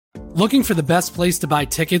Looking for the best place to buy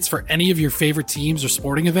tickets for any of your favorite teams or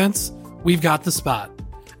sporting events? We've got the spot.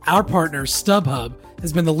 Our partner, StubHub,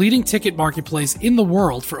 has been the leading ticket marketplace in the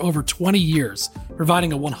world for over 20 years,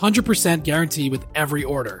 providing a 100% guarantee with every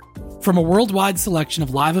order. From a worldwide selection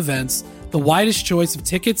of live events, the widest choice of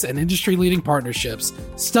tickets and industry-leading partnerships,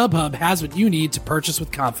 StubHub has what you need to purchase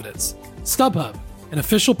with confidence. StubHub, an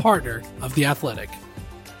official partner of The Athletic.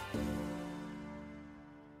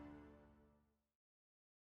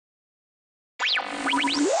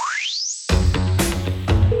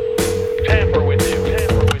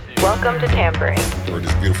 Welcome to Tampering. For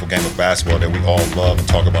this beautiful game of basketball that we all love and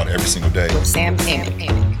talk about every single day. With Sam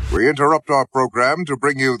Amick. We interrupt our program to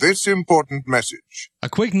bring you this important message. A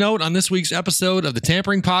quick note on this week's episode of the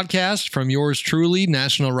Tampering Podcast from yours truly,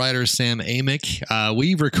 national writer Sam Amick.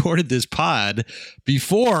 We recorded this pod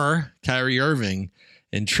before Kyrie Irving,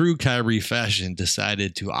 in true Kyrie fashion,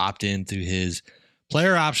 decided to opt into his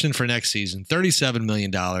player option for next season, $37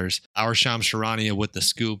 million. Our Shams Charania with the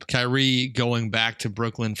scoop. Kyrie going back to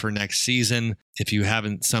Brooklyn for next season. If you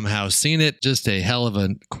haven't somehow seen it, just a hell of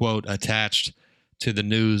a quote attached to the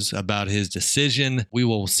news about his decision. We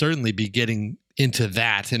will certainly be getting into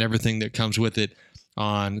that and everything that comes with it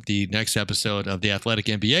on the next episode of the Athletic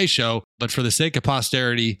NBA show. But for the sake of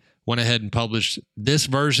posterity, went ahead and published this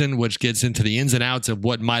version, which gets into the ins and outs of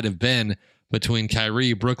what might have been between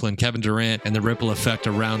Kyrie, Brooklyn, Kevin Durant, and the ripple effect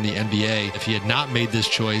around the NBA. If he had not made this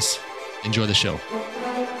choice, enjoy the show. To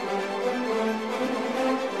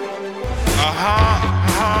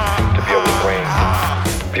be able to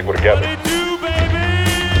bring people together.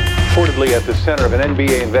 Reportedly at the center of an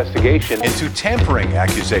NBA investigation into tampering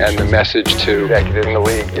accusations. And the message to executives in the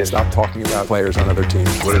league is stop talking about players on other teams.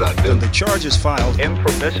 What did I do? The charges filed.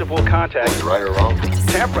 impermissible contact. Was it right or wrong?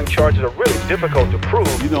 Tampering charges are really difficult to prove.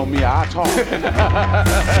 You know me, I talk.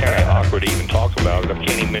 Very awkward to even talk about. I can't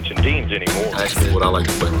even mention teams anymore. Actually, what I like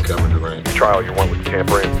to play with Kevin Durant. The trial you want with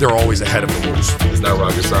tampering. They're always ahead of the rules. It's not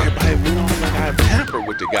rocket science. Everybody, we don't have to tamper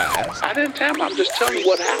with the guys. I didn't tamper. I'm just telling you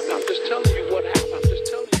what happened. I'm just telling you what happened.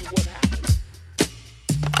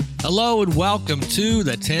 Hello and welcome to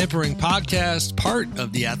the Tampering Podcast, part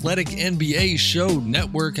of the Athletic NBA Show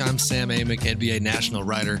Network. I'm Sam Amick, NBA national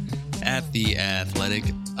writer at The Athletic,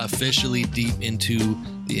 officially deep into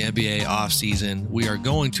the NBA offseason. We are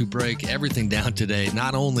going to break everything down today,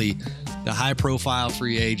 not only the high-profile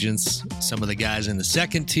free agents, some of the guys in the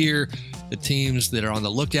second tier, the teams that are on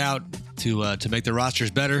the lookout to make their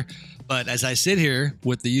rosters better, but as I sit here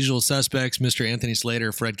with the usual suspects, Mr. Anthony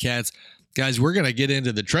Slater, Fred Katz, guys, we're going to get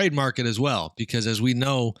into the trade market as well, because as we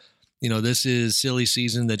know, this is silly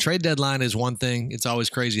season. The trade deadline is one thing. It's always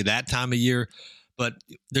crazy that time of year, but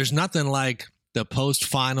there's nothing like the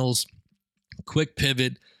post-finals quick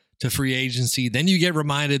pivot to free agency. Then you get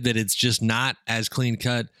reminded that it's just not as clean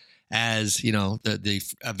cut as, the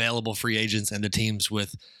available free agents and the teams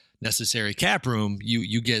with necessary cap room.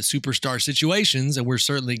 You get superstar situations, and we're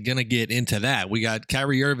certainly going to get into that. We got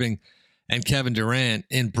Kyrie Irving and Kevin Durant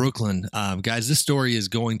in Brooklyn. Guys, this story is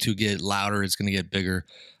going to get louder. It's going to get bigger.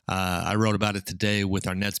 I wrote about it today with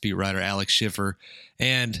our Nets beat writer, Alex Schiffer,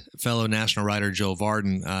 and fellow national writer, Joe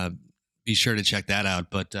Varden. Be sure to check that out.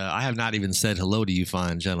 But I have not even said hello to you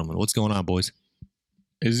fine gentlemen. What's going on, boys?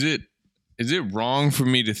 Is it wrong for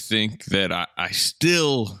me to think that I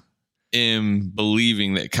still am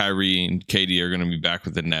believing that Kyrie and KD are going to be back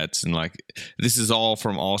with the Nets, and this is all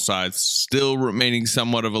from all sides still remaining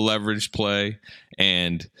somewhat of a leverage play,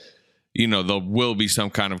 and there will be some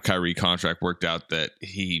kind of Kyrie contract worked out that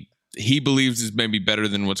he believes is maybe better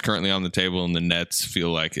than what's currently on the table, and the Nets feel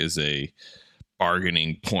like is a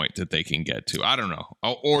bargaining point that they can get to. I don't know.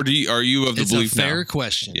 Or are you of the belief now? It's a fair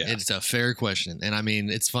question. Yeah. It's a fair question. And I mean,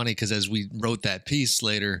 it's funny because as we wrote that piece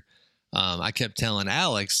later, I kept telling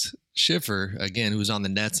Alex Schiffer, again, who's on the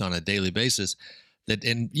Nets on a daily basis, that,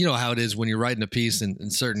 and you know how it is when you're writing a piece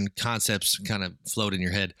and certain concepts kind of float in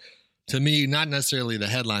your head. To me, not necessarily the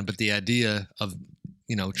headline, but the idea of,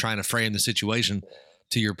 trying to frame the situation,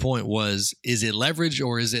 to your point, was, is it leverage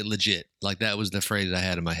or is it legit? Like, that was the phrase I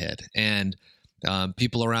had in my head. And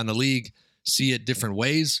people around the league see it different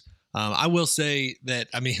ways. I will say that,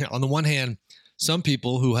 on the one hand, some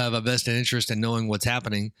people who have a vested interest in knowing what's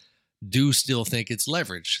happening do still think it's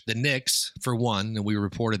leverage. The Knicks, for one, and we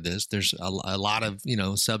reported this, there's a lot of,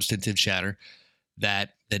 substantive chatter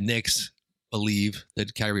that the Knicks believe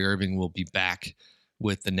that Kyrie Irving will be back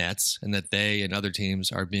with the Nets and that they and other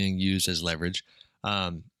teams are being used as leverage.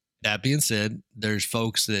 That being said, there's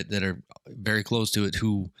folks that are very close to it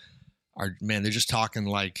who are, they're just talking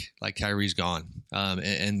like Kyrie's gone.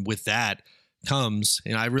 And with that comes,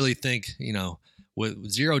 and I really think, with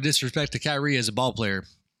zero disrespect to Kyrie as a ball player,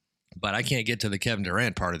 But I can't get to the Kevin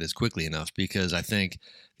Durant part of this quickly enough, because I think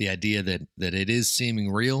the idea that it is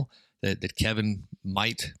seeming real, that Kevin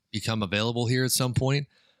might become available here at some point,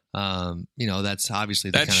 that's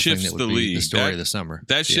obviously the kind of thing that would be the story of the summer.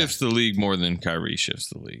 That shifts the league more than Kyrie shifts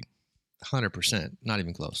the league. 100%, not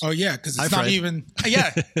even close. Oh yeah, because it's not even.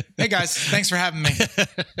 Yeah. Hey guys, thanks for having me.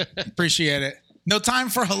 Appreciate it. No time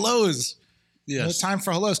for hellos. Yes. No time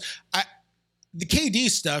for hellos. The KD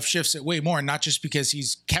stuff shifts it way more, not just because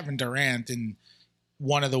he's Kevin Durant and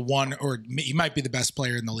or he might be the best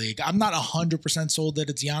player in the league. I'm not 100% sold that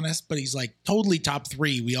it's Giannis, but he's like totally top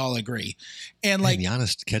 3. We all agree. And like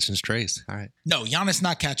Giannis catching strays. All right. No, Giannis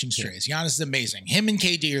not catching strays. Giannis is amazing. Him and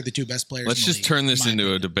KD are the 2 best players. Let's in the just league, turn this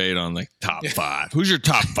into a debate on like top 5. Who's your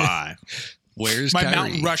top 5? Where's my Kyrie?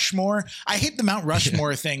 Mount Rushmore? I hate the Mount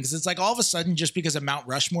Rushmore thing because it's like all of a sudden, just because of Mount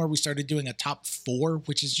Rushmore, we started doing a top 4,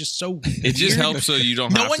 which is just so. It just helps so you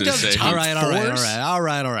don't have to say. All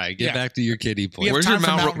right. Get back to your kiddie point. Where's your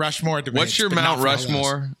Mount Rushmore debate? What's your Mount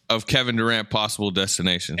Rushmore of Kevin Durant possible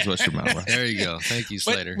destinations? What's your Mount Rushmore? There you go. Thank you,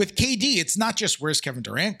 Slater. But with KD, it's not just where's Kevin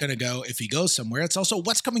Durant going to go if he goes somewhere. It's also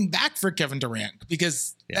what's coming back for Kevin Durant,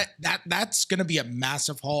 because that's going to be a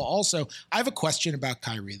massive haul. Also, I have a question about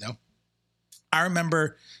Kyrie though. I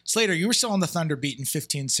remember, Slater, you were still on the Thunder beating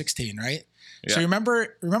 15-16, right? Yeah. So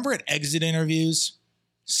remember at exit interviews,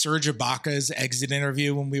 Serge Ibaka's exit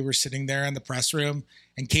interview when we were sitting there in the press room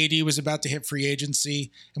and KD was about to hit free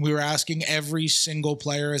agency, and we were asking every single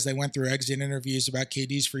player as they went through exit interviews about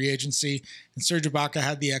KD's free agency, and Serge Ibaka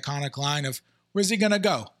had the iconic line of, where's he going to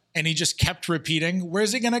go? And he just kept repeating,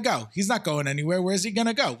 where's he going to go? He's not going anywhere. Where's he going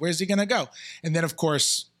to go? Where's he going to go? And then, of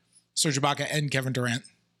course, Serge Ibaka and Kevin Durant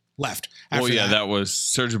left. Well, yeah, that was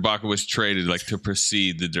Serge Ibaka was traded like to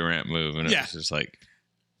precede the Durant move, and it was just like,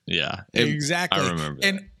 exactly. I remember that.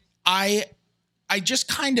 And I just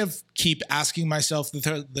kind of keep asking myself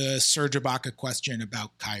the Serge Ibaka question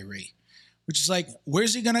about Kyrie, which is like,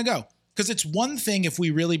 where's he gonna go? Because it's one thing if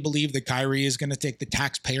we really believe that Kyrie is going to take the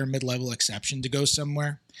taxpayer mid-level exception to go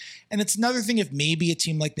somewhere. And it's another thing if maybe a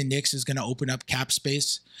team like the Knicks is going to open up cap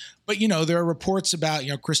space. But, there are reports about,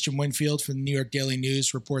 Christian Winfield from the New York Daily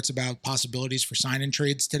News reports about possibilities for sign-in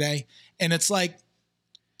trades today. And it's like,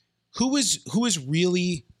 who is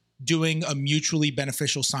really doing a mutually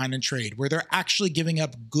beneficial sign and trade where they're actually giving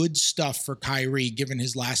up good stuff for Kyrie given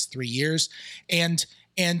his last 3 years? And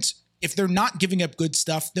if they're not giving up good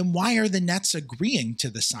stuff, then why are the Nets agreeing to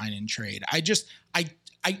the sign and trade? I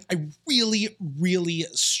really, really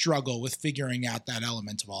struggle with figuring out that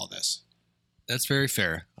element of all this. That's very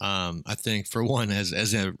fair. I think for one,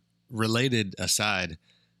 as a related aside,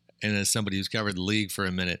 and as somebody who's covered the league for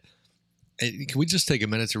a minute, can we just take a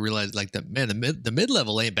minute to realize, like, the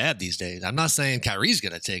mid-level ain't bad these days. I'm not saying Kyrie's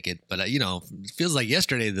going to take it, but, it feels like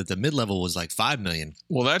yesterday that the mid-level was like $5 million.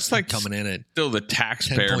 Well, that's like coming in at still the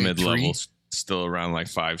taxpayer mid-level, still around like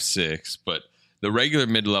 5-6, but the regular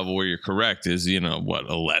mid-level where you're correct is,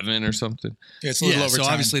 11 or something? Yeah, it's a little over so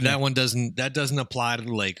 10. Obviously that one doesn't apply to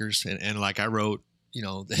the Lakers. And like I wrote,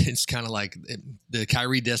 it's kind of like the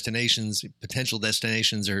Kyrie potential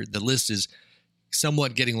destinations, or the list is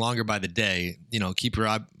somewhat getting longer by the day. Keep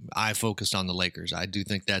your eye focused on the Lakers. I do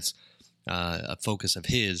think that's a focus of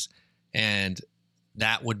his, and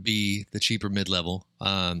that would be the cheaper mid-level.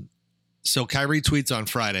 So Kyrie tweets on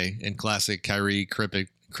Friday in classic Kyrie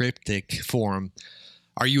cryptic form.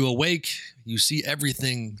 Are you awake? You see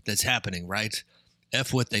everything that's happening, right?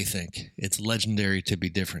 F what they think. It's legendary to be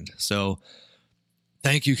different. So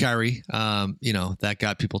thank you, Kyrie. That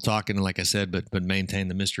got people talking, like I said, but maintain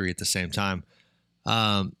the mystery at the same time.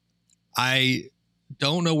 I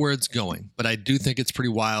don't know where it's going, but I do think it's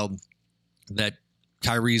pretty wild that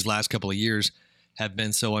Kyrie's last couple of years have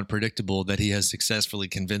been so unpredictable that he has successfully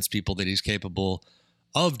convinced people that he's capable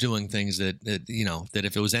of doing things that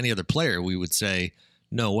if it was any other player, we would say,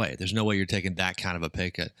 no way. There's no way you're taking that kind of a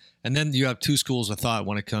pay cut. And then you have two schools of thought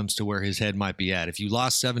when it comes to where his head might be at. If you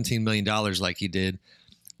lost $17 million like he did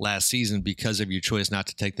last season because of your choice not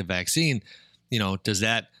to take the vaccine, does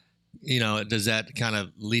that kind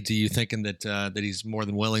of lead to you thinking that he's more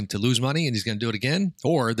than willing to lose money and he's going to do it again,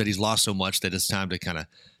 or that he's lost so much that it's time to kind of,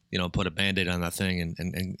 put a Band-Aid on that thing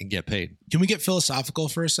and get paid? Can we get philosophical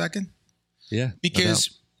for a second? Yeah.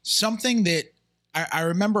 Because something that I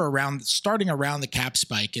remember starting around the cap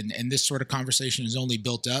spike, and this sort of conversation is only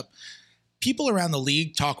built up. People around the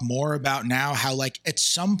league talk more about now how, like, at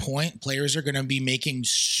some point players are going to be making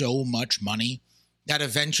so much money that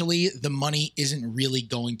eventually the money isn't really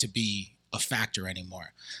going to be a factor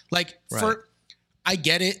anymore. Like, I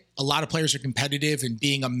get it. A lot of players are competitive, and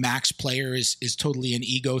being a max player is totally an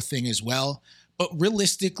ego thing as well. But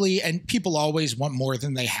realistically, and people always want more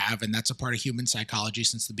than they have, and that's a part of human psychology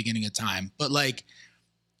since the beginning of time. But like,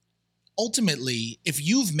 ultimately, if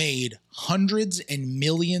you've made hundreds and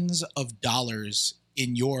millions of dollars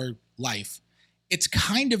in your life, it's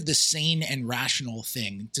kind of the sane and rational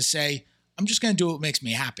thing to say, I'm just going to do what makes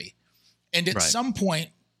me happy. And at some point,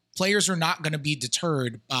 players are not going to be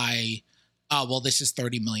deterred by, well, this is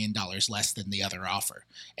 $30 million less than the other offer.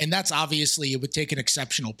 And that's obviously, it would take an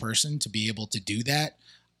exceptional person to be able to do that.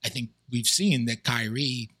 I think we've seen that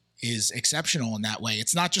Kyrie is exceptional in that way.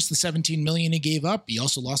 It's not just the $17 million he gave up. He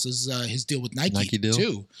also lost his deal with Nike deal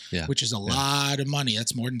too, which is a lot of money.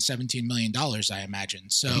 That's more than $17 million, I imagine.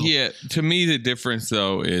 So yeah, to me, the difference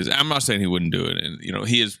though is, I'm not saying he wouldn't do it. And, you know,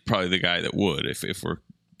 he is probably the guy that would if we're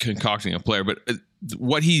concocting a player, but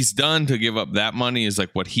what he's done to give up that money is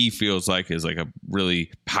like what he feels like is like a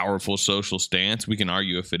really powerful social stance. We can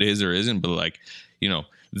argue if it is or isn't, but like, you know,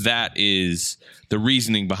 that is the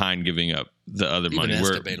reasoning behind giving up the other money.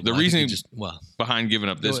 Where the reasoning behind giving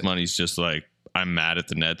up this money is just like, I'm mad at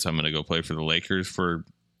the Nets. I'm going to go play for the Lakers for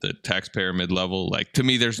the taxpayer mid-level. Like, to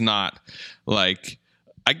me, there's not like,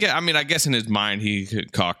 I guess in his mind, he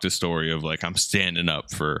concocted a story of like, I'm standing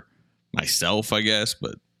up for myself, I guess,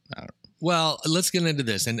 but I don't know. Well, let's get into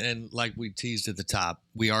this. And like we teased at the top,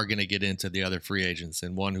 we are going to get into the other free agents.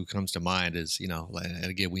 And one who comes to mind is, you know, and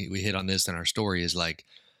again, we hit on this in our story, is like,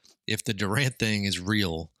 if the Durant thing is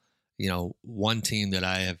real, you know, one team that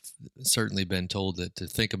I have certainly been told to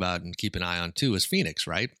think about and keep an eye on too is Phoenix,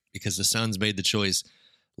 right? Because the Suns made the choice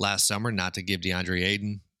last summer not to give DeAndre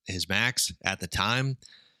Ayton his max at the time.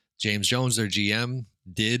 James Jones, their GM,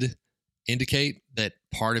 did indicate that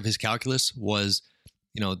part of his calculus was,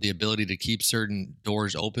 you know, the ability to keep certain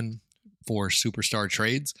doors open for superstar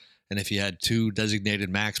trades. And if you had two designated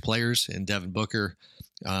max players in Devin Booker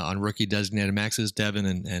on rookie designated maxes, Devin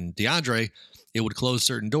and DeAndre, it would close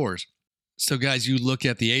certain doors. So guys, you look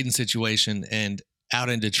at the Ayton situation, and out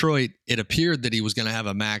in Detroit, it appeared that he was going to have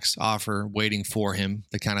a max offer waiting for him,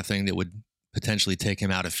 the kind of thing that would potentially take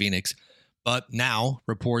him out of Phoenix. But now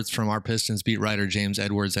reports from our Pistons beat writer James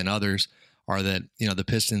Edwards and others are that, you know, the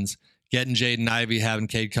Pistons getting Jaden Ivey, having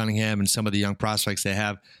Cade Cunningham, and some of the young prospects they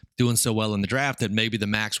have doing so well in the draft that maybe the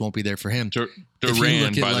max won't be there for him.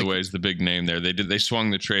 Durant, by the way, is the big name there. They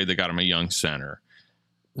swung the trade. They got him a young center.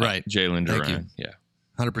 Right. Jalen Durant. Yeah.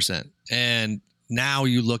 100%. And now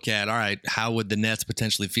you look at, all right, how would the Nets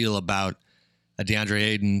potentially feel about a DeAndre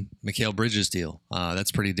Ayton, Mikal Bridges deal?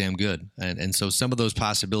 That's pretty damn good. And so some of those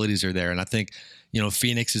possibilities are there. And I think, you know,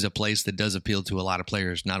 Phoenix is a place that does appeal to a lot of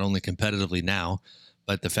players, not only competitively now,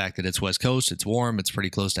 but the fact that it's West Coast, it's warm, it's pretty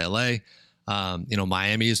close to LA. You know,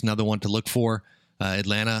 Miami is another one to look for.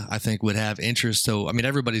 Atlanta, I think, would have interest. So, I mean,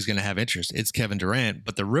 everybody's going to have interest. It's Kevin Durant.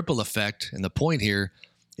 But the ripple effect and the point here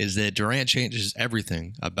is that Durant changes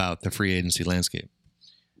everything about the free agency landscape.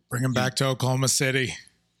 Bring him back to Oklahoma City.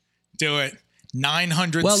 Do it.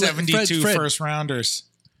 972 first rounders.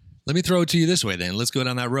 Let me throw it to you this way then. Let's go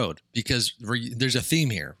down that road, because there's a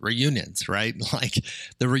theme here. Reunions, right? Like,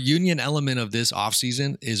 the reunion element of this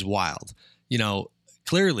offseason is wild. You know,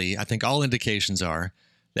 clearly, I think all indications are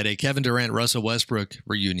that a Kevin Durant, Russell Westbrook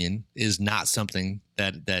reunion is not something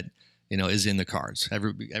that you know, is in the cards.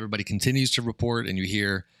 Everybody continues to report, and you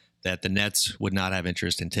hear that the Nets would not have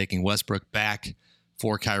interest in taking Westbrook back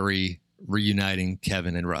for Kyrie, reuniting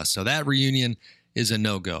Kevin and Russ. So that reunion is a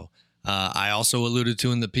no-go. I also alluded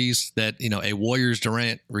to in the piece that, you know, a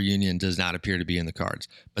Warriors-Durant reunion does not appear to be in the cards.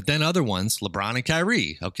 But then other ones, LeBron and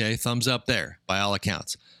Kyrie, okay, thumbs up there by all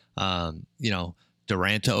accounts. You know,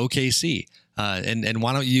 Durant to OKC. And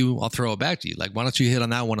why don't you, I'll throw it back to you. Like, why don't you hit on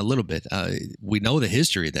that one a little bit? We know the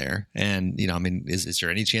history there. And, you know, I mean, is there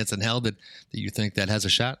any chance in hell that you think that has a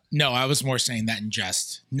shot? No, I was more saying that in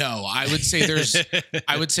jest. No, I would say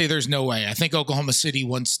there's no way. I think Oklahoma City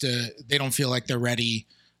they don't feel like they're ready.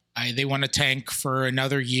 They want to tank for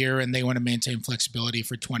another year, and they want to maintain flexibility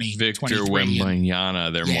for 2023. Victor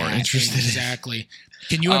Wembanyama, they're more interested. Exactly.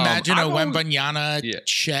 Can you imagine a Wembanyama,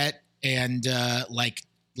 Chet, and like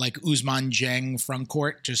Ousmane Dieng front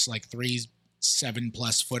court, just like 3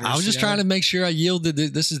 7+ footers? I was just trying to make sure I yielded.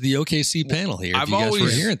 This is the OKC panel here. If you guys were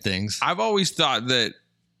hearing things. I've always thought that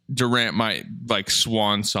Durant might like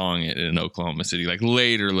swan song it in Oklahoma City, like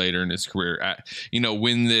later in his career. You know,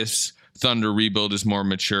 when this Thunder rebuild is more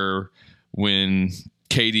mature, when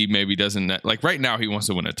KD maybe doesn't, like right now he wants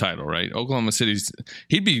to win a title, right? Oklahoma City's,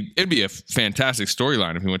 it'd be a fantastic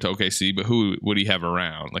storyline if he went to OKC, but who would he have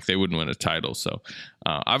around? Like, they wouldn't win a title. So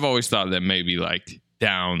I've always thought that maybe like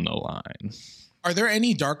down the line. Are there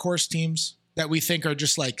any dark horse teams that we think are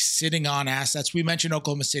just like sitting on assets. We mentioned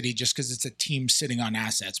Oklahoma City just because it's a team sitting on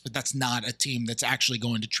assets, but that's not a team that's actually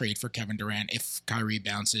going to trade for Kevin Durant if Kyrie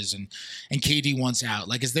bounces and KD wants out.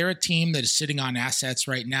 Like, is there a team that is sitting on assets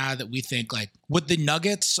right now that we think, like, would the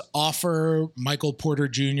Nuggets offer Michael Porter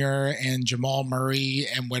Jr. and Jamal Murray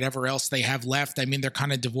and whatever else they have left? I mean, they're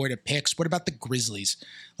kind of devoid of picks. What about the Grizzlies?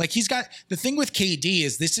 Like, the thing with KD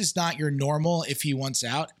is this is not your normal if he wants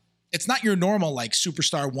out. It's not your normal, like,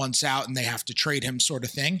 superstar wants out and they have to trade him sort of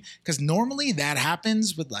thing. Because normally that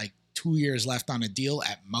happens with like 2 years left on a deal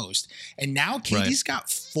at most. And now KD's got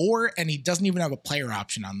 4 and he doesn't even have a player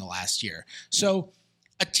option on the last year. So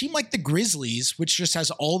a team like the Grizzlies, which just has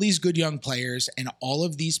all these good young players and all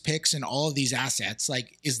of these picks and all of these assets,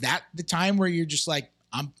 like, is that the time where you're just like,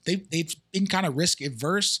 they've been kind of risk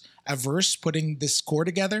averse putting this core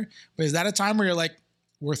together? But is that a time where you're like,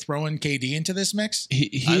 we're throwing KD into this mix?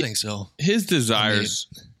 I think so. His desires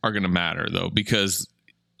are going to matter, though, because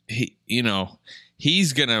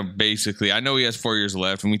he's going to basically, I know he has 4 years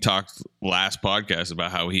left, and we talked last podcast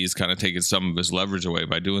about how he's kind of taken some of his leverage away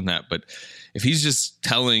by doing that. But if he's just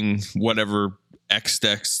telling whatever X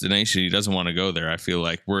destination he doesn't want to go there, I feel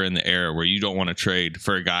like we're in the era where you don't want to trade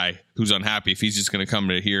for a guy who's unhappy. If he's just going to come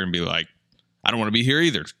to here and be like, I don't want to be here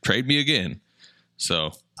either, trade me again.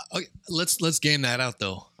 So let's game that out,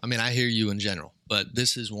 though. I mean, I hear you in general, but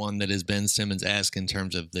this is one that is Ben Simmons-esque in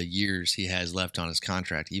terms of the years he has left on his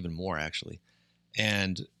contract, even more actually.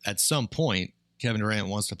 And at some point, Kevin Durant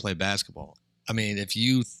wants to play basketball. I mean, if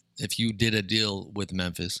you did a deal with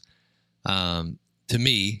Memphis, to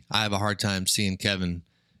me, I have a hard time seeing Kevin,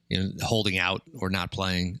 holding out or not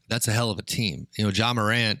playing. That's a hell of a team. Ja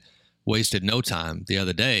Morant wasted no time the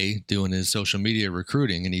other day doing his social media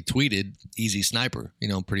recruiting, and he tweeted easy sniper,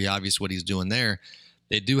 pretty obvious what he's doing there.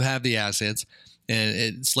 They do have the assets.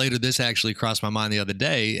 And Slater, this actually crossed my mind the other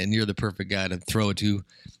day, and you're the perfect guy to throw it to,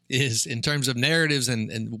 is in terms of narratives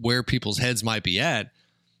and where people's heads might be at.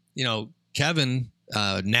 Kevin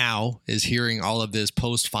now is hearing all of this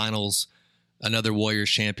post-finals, another Warriors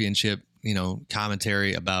championship,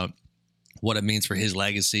 commentary about what it means for his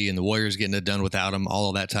legacy and the Warriors getting it done without him, all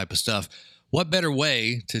of that type of stuff. What better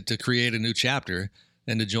way to create a new chapter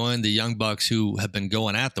than to join the young Bucks who have been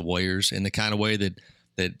going at the Warriors in the kind of way that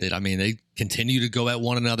I mean, they continue to go at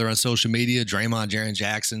one another on social media, Draymond, Jaren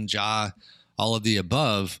Jackson, Ja, all of the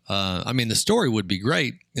above. I mean, the story would be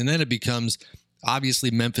great. And then it becomes, obviously,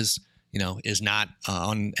 Memphis, is not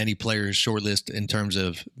on any player's short list in terms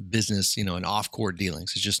of business, and off-court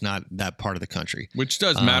dealings. It's just not that part of the country. Which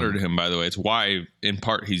does matter to him, by the way. It's why, in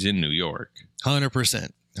part, he's in New York.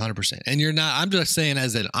 100%. And you're not, I'm just saying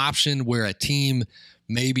as an option where a team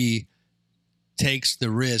maybe takes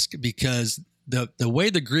the risk, because the way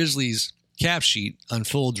the Grizzlies cap sheet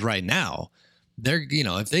unfolds right now, they're,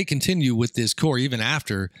 if they continue with this core, even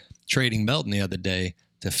after trading Melton the other day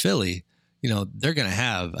to Philly, they're going to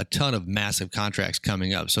have a ton of massive contracts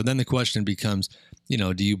coming up. So then the question becomes,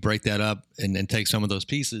 do you break that up and take some of those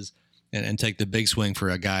pieces and take the big swing for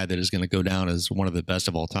a guy that is going to go down as one of the best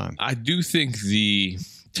of all time? I do think the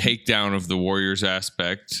takedown of the Warriors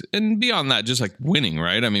aspect, and beyond that, just like winning,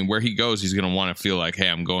 right? I mean, where he goes, he's going to want to feel like, hey,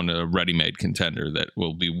 I'm going to a ready-made contender that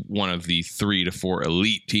will be one of the 3 to 4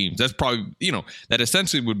 elite teams. That's probably, that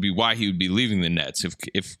essentially would be why he would be leaving the Nets.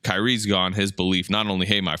 If Kyrie's gone, his belief, not only,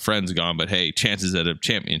 hey, my friend's gone, but hey, chances at a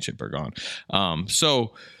championship are gone.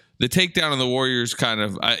 So the takedown of the Warriors kind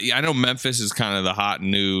of, I know Memphis is kind of the hot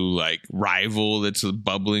new like rival that's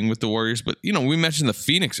bubbling with the Warriors, but we mentioned the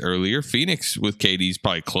Phoenix earlier. Phoenix with KD is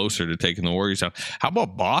probably closer to taking the Warriors down. How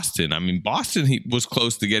about Boston? I mean, Boston, he was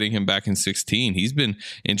close to getting him back in 2016. He's been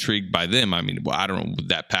intrigued by them. I mean, well, I don't know.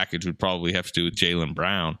 That package would probably have to do with Jaylen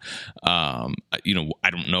Brown. I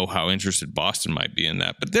don't know how interested Boston might be in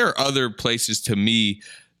that, but there are other places to me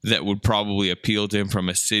that would probably appeal to him from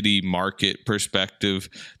a city market perspective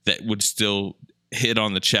that would still hit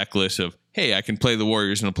on the checklist of, hey, I can play the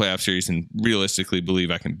Warriors in a playoff series and realistically believe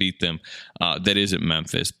I can beat them. That isn't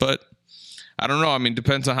Memphis. But I don't know. I mean,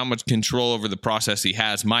 depends on how much control over the process he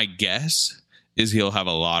has. My guess is he'll have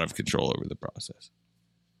a lot of control over the process.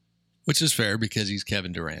 Which is fair because he's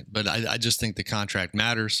Kevin Durant. But I just think the contract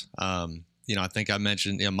matters. I think I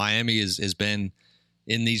mentioned Miami has been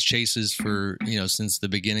in these chases for, since the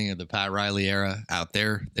beginning of the Pat Riley era out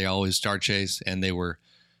there. They always start chase, and they were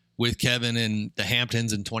with Kevin in the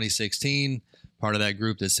Hamptons in 2016, part of that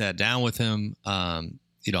group that sat down with him.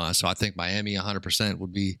 So I think Miami 100%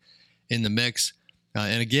 would be in the mix.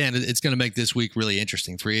 And again, it's going to make this week really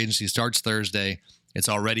interesting. Free agency starts Thursday. It's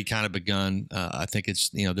already kind of begun. I think it's,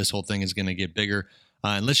 this whole thing is going to get bigger.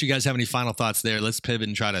 Unless you guys have any final thoughts there, let's pivot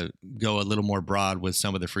and try to go a little more broad with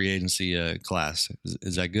some of the free agency class.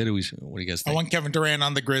 Is that good? What do you guys think? I want Kevin Durant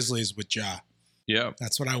on the Grizzlies with Ja. Yeah.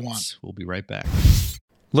 That's what I want. We'll be right back.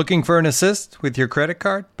 Looking for an assist with your credit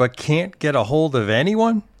card, but can't get a hold of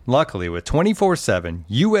anyone? Luckily, with 24/7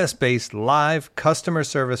 U.S.-based live customer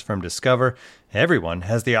service from Discover, everyone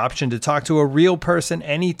has the option to talk to a real person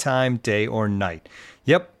anytime, day or night.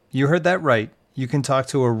 Yep, you heard that right. You can talk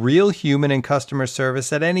to a real human in customer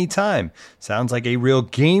service at any time. Sounds like a real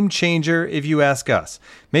game changer if you ask us.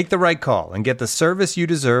 Make the right call and get the service you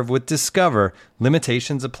deserve with Discover.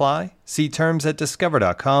 Limitations apply. See terms at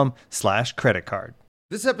discover.com/creditcard.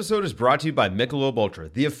 This episode is brought to you by Michelob Ultra,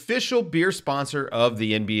 the official beer sponsor of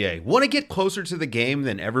the NBA. Want to get closer to the game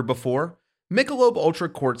than ever before? Michelob Ultra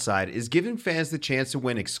Courtside is giving fans the chance to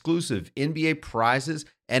win exclusive NBA prizes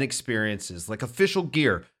and experiences like official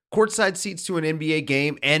gear, courtside seats to an NBA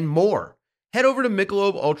game, and more. Head over to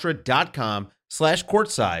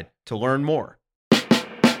MichelobUltra.com/courtside to learn more. So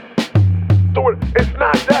it's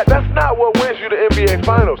not that. That's not what wins you the NBA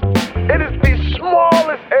Finals. It is the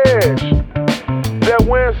smallest edge that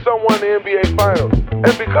wins someone the NBA Finals.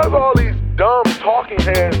 And because all these dumb talking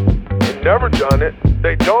heads have never done it,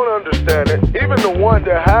 they don't understand it. Even the one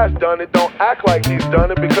that has done it don't act like he's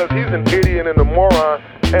done it because he's an idiot and a moron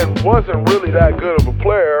and wasn't really that good of a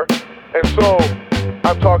player. And so,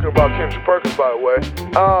 I'm talking about Kendrick Perkins, by the way.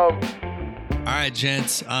 All right,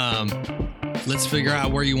 gents. Let's figure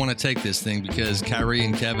out where you want to take this thing because Kyrie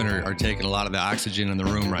and Kevin are taking a lot of the oxygen in the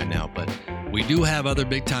room right now. But we do have other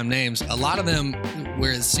big-time names. A lot of them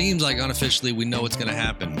where it seems like unofficially we know what's going to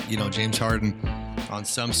happen. You know, James Harden on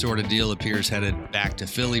some sort of deal appears headed back to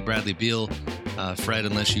Philly. Bradley Beal, Fred,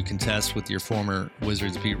 unless you contest with your former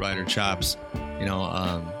Wizards beat writer chops, you know,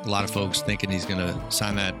 a lot of folks thinking he's going to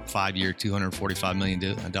sign that 5-year, $245 million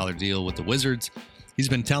deal with the Wizards. He's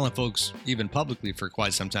been telling folks, even publicly for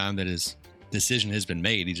quite some time, that his decision has been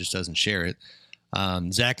made. He just doesn't share it.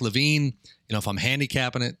 Zach LaVine, you know, if I'm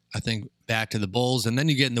handicapping it, I think back to the Bulls. And then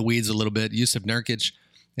you get in the weeds a little bit. Yusuf Nurkic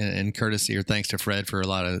and courtesy or thanks to Fred for a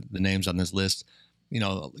lot of the names on this list. You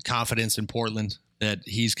know, confidence in Portland that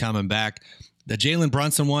he's coming back. The Jalen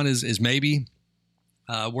Brunson one is maybe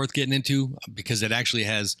worth getting into because it actually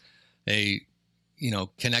has a, you know,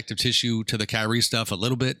 connective tissue to the Kyrie stuff a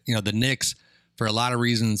little bit. You know, the Knicks, for a lot of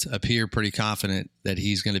reasons, appear pretty confident that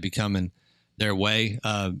he's going to be coming their way.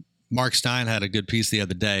 Mark Stein had a good piece the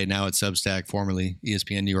other day, now at Substack, formerly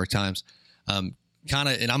ESPN New York Times. And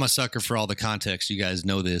I'm a sucker for all the context. You guys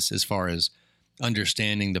know this as far as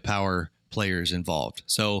understanding the power players involved.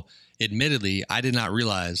 So admittedly, I did not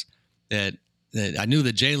realize that I knew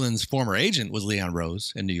that Jalen's former agent was Leon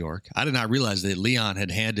Rose in New York. I did not realize that Leon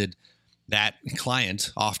had handed that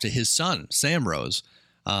client off to his son, Sam Rose.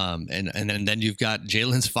 And then you've got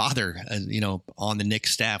Jalen's father, you know, on the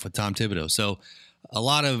Knicks staff with Tom Thibodeau. So a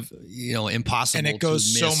lot of, you know, impossible. And it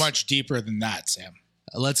goes so much deeper than that, Sam.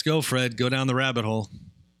 Let's go, Fred. Go down the rabbit hole.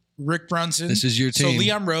 Rick Brunson. This is your team. So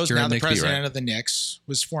Leon Rose, now the president right? of the Knicks,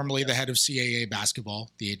 was formerly the head of CAA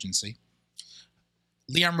basketball, the agency.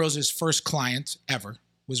 Leon Rose's first client ever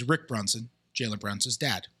was Rick Brunson, Jalen Brunson's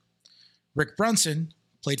dad. Rick Brunson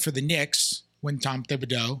played for the Knicks when Tom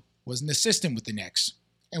Thibodeau was an assistant with the Knicks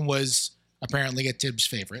and was apparently a Tibbs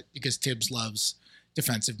favorite because Tibbs loves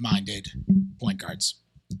defensive-minded point guards,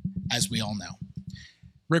 as we all know.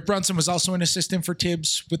 Rick Brunson was also an assistant for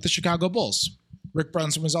Tibbs with the Chicago Bulls. Rick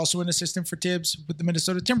Brunson was also an assistant for Tibbs with the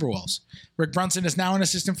Minnesota Timberwolves. Rick Brunson is now an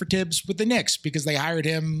assistant for Tibbs with the Knicks because they hired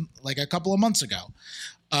him like a couple of months ago.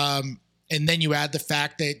 And then you add the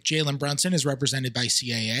fact that Jalen Brunson is represented by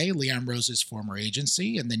CAA, Leon Rose's former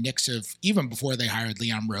agency, and the Knicks have, even before they hired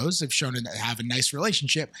Leon Rose, have shown to have a nice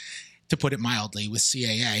relationship, to put it mildly, with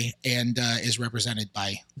CAA, and is represented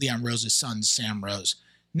by Leon Rose's son, Sam Rose.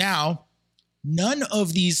 Now, none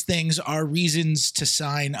of these things are reasons to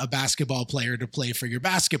sign a basketball player to play for your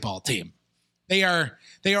basketball team. They are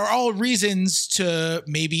all reasons to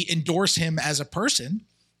maybe endorse him as a person,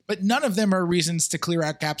 but none of them are reasons to clear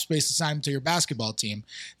out cap space to sign him to your basketball team.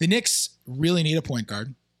 The Knicks really need a point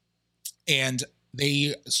guard, and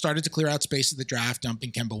they started to clear out space at the draft,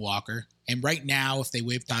 dumping Kemba Walker. And right now, if they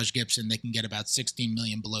waive Taj Gibson, they can get about $16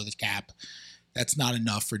 million below the cap. That's not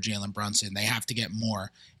enough for Jalen Brunson. They have to get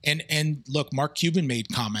more. And look, Mark Cuban made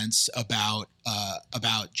comments about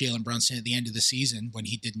Jalen Brunson at the end of the season when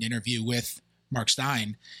he did an interview with Mark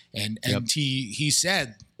Stein, and he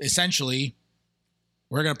said essentially,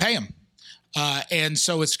 we're going to pay him. And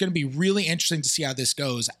so it's going to be really interesting to see how this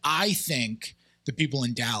goes. I think the people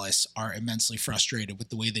in Dallas are immensely frustrated with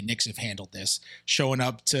the way the Knicks have handled this, showing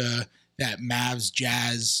up to that Mavs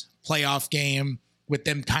Jazz playoff game with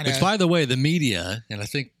them kind of. Which, by the way, the media, and I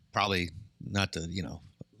think probably not to,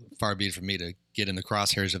 far be it from me to get in the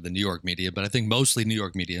crosshairs of the New York media, but I think mostly New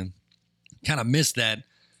York media kind of missed that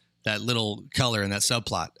little color and that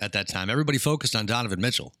subplot at that time. Everybody focused on Donovan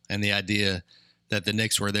Mitchell and the idea that the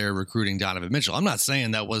Knicks were there recruiting Donovan Mitchell. I'm not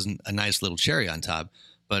saying that wasn't a nice little cherry on top,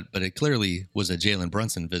 but it clearly was a Jalen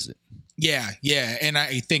Brunson visit. Yeah. And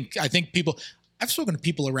I think people, I've spoken to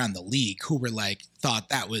people around the league who were like, thought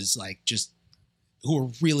that was like just, who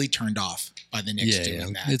were really turned off by the Knicks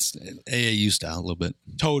doing that. It's AAU style a little bit.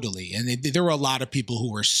 Totally. And there were a lot of people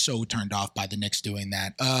who were so turned off by the Knicks doing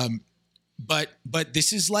that. But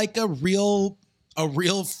this is like a real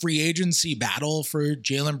free agency battle for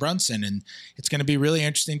Jalen Brunson. And it's going to be really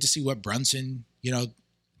interesting to see what Brunson,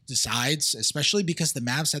 decides, especially because the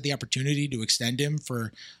Mavs had the opportunity to extend him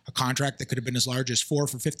for a contract that could have been as large as 4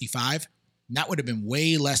 for $55. And that would have been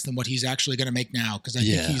way less than what he's actually going to make now. Because I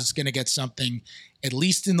think he's going to get something at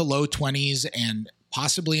least in the low 20s and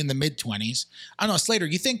possibly in the mid 20s. I don't know, Slater,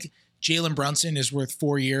 you think Jalen Brunson is worth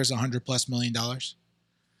 4 years, $100+ million?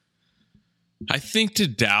 I think to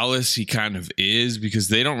Dallas, he kind of is, because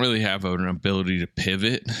they don't really have an ability to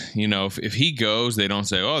pivot. If he goes, they don't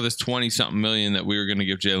say, oh, this 20-something million that we were going to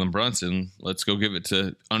give Jalen Brunson, let's go give it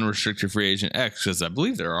to unrestricted free agent X, because I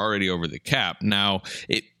believe they're already over the cap. Now,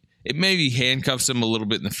 it maybe handcuffs him a little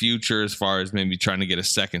bit in the future as far as maybe trying to get a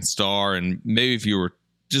second star. And maybe if you were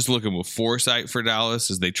just looking with foresight for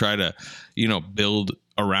Dallas as they try to, build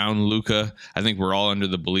around Luka, I think we're all under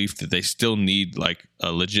the belief that they still need like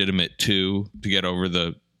a legitimate 2 to get over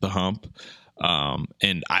the hump.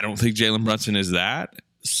 And I don't think Jalen Brunson is that.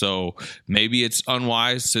 So maybe it's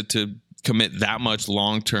unwise to commit that much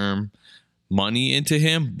long-term money into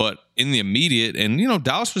him, but in the immediate, and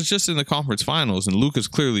Dallas was just in the conference finals, and Luka's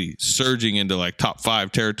clearly surging into like top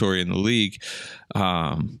 5 territory in the league.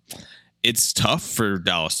 It's tough for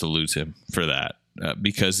Dallas to lose him for that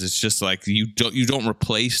because it's just like you don't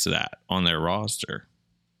replace that on their roster.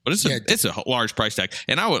 But it's a large price tag,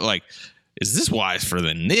 and I would like, is this wise for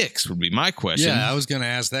the Knicks? Would be my question. Yeah, I was going to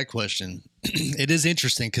ask that question. It is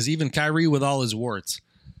interesting because even Kyrie with all his warts.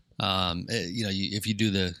 If you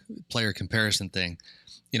do the player comparison thing,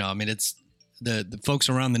 it's the folks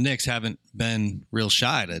around the Knicks haven't been real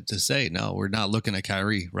shy to say, no, we're not looking at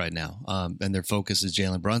Kyrie right now. And their focus is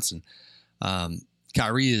Jalen Brunson.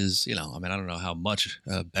 Kyrie is, I don't know how much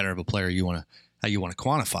better of a player how you want to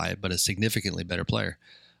quantify it, but a significantly better player.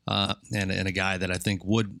 And a guy that I think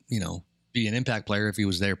would, be an impact player if he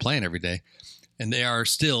was there playing every day. And they are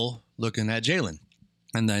still looking at Jalen.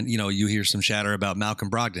 And then, you hear some chatter about Malcolm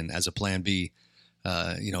Brogdon as a plan B,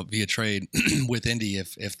 via trade with Indy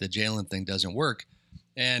if the Jalen thing doesn't work.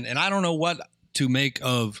 And I don't know what to make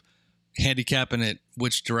of handicapping it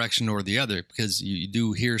which direction or the other, because you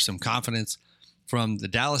do hear some confidence from the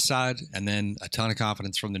Dallas side and then a ton of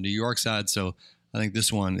confidence from the New York side. So I think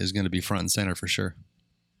this one is going to be front and center for sure.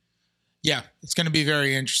 Yeah, it's going to be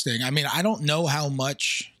very interesting. I mean, I don't know how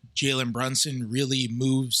much Jalen Brunson really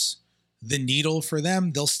moves the needle for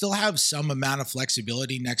them. They'll still have some amount of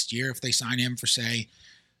flexibility next year if they sign him for, say,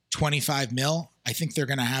 $25 million. I think they're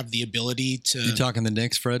going to have the ability to. You talking the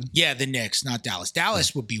Knicks, Fred? Yeah, the Knicks, not Dallas.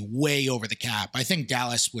 Dallas would be way over the cap. I think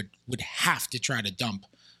Dallas would have to try to dump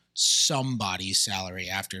somebody's salary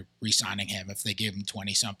after re-signing him if they give him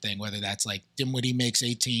 20 something, whether that's like Dinwiddie makes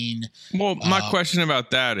 18. Well, my question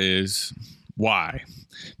about that is why?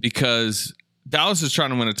 Because Dallas is trying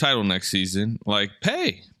to win a title next season. Like,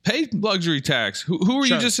 pay luxury tax. Who are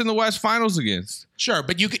you just in the West Finals against? Sure,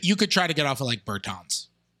 but you could try to get off of like Bertans.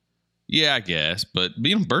 Yeah, I guess. But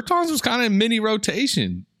Bertans was kind of in mini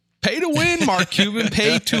rotation. Pay to win, Mark Cuban.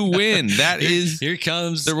 Pay to win. That is here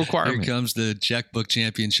comes the requirement. Here comes the checkbook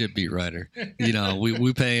championship beat writer.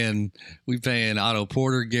 We paying Otto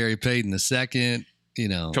Porter, Gary Payton II.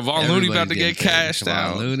 Kevon Looney about to get cashed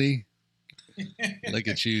out. Looney. Look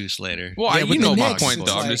at you, Slater. Well, my point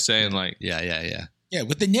though. I'm just saying, like, yeah.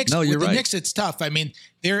 With the Knicks, Knicks, it's tough. I mean,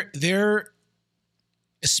 they're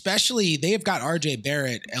especially they have got RJ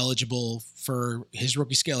Barrett eligible for his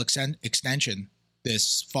rookie scale extension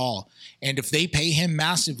this fall, and if they pay him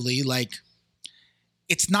massively, like,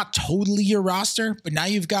 it's not totally your roster, but now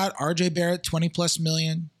you've got RJ Barrett $20+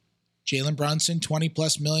 million, Jalen Brunson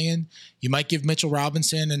 $20+ million. You might give Mitchell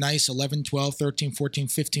Robinson a nice 11, 12, 13, 14,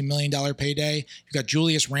 $15 million payday. You've got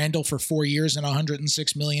Julius Randle for 4 years and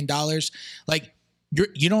 $106 million. Like,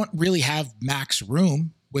 you don't really have max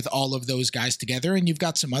room with all of those guys together. And you've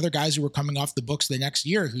got some other guys who are coming off the books the next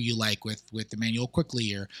year who you like with Emmanuel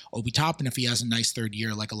Quickley or Obi Toppin if he has a nice third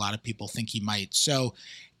year, like a lot of people think he might. So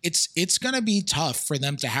it's going to be tough for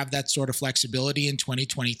them to have that sort of flexibility in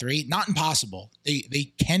 2023. Not impossible.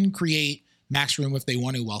 They can create max room if they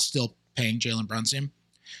want to while still paying Jalen Brunson.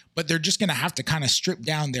 But they're just going to have to kind of strip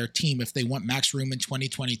down their team if they want max room in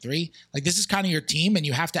 2023. Like, this is kind of your team, and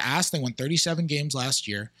you have to ask. They won 37 games last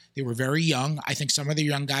year. They were very young. I think some of the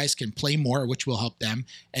young guys can play more, which will help them,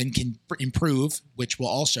 and can improve, which will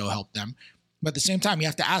also help them. But at the same time, you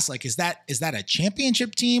have to ask, like, is that a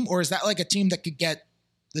championship team, or is that like a team that could get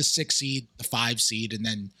the 6 seed, the 5 seed, and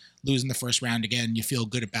then lose in the first round again? You feel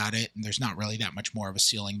good about it, and there's not really that much more of a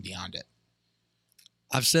ceiling beyond it.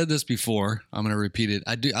 I've said this before. I'm going to repeat it.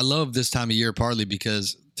 I love this time of year partly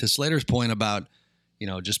because, to Slater's point about,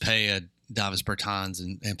 just pay a Davis Bertans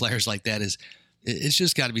and players like that, it's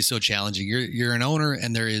just got to be so challenging. You're an owner,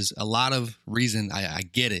 and there is a lot of reason. I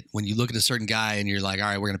get it. When you look at a certain guy and you're like, all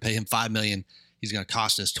right, we're going to pay him $5 million. He's going to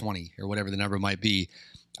cost us 20 or whatever the number might be.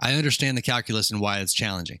 I understand the calculus and why it's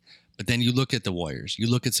challenging. But then you look at the Warriors. You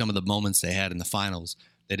look at some of the moments they had in the finals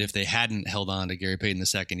that if they hadn't held on to Gary Payton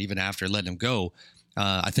II, even after letting him go,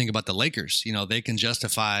 I think about the Lakers. They can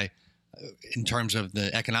justify, in terms of the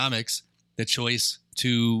economics, the choice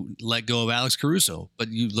to let go of Alex Caruso. But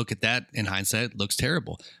you look at that in hindsight, it looks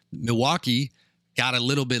terrible. Milwaukee got a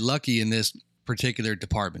little bit lucky in this particular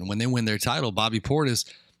department. When they win their title, Bobby Portis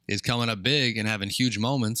is coming up big and having huge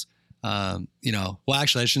moments. Well,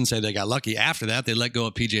 actually, I shouldn't say they got lucky. After that, they let go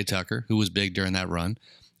of PJ Tucker, who was big during that run.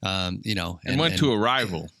 And went to a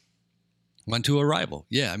rival. Went to a rival.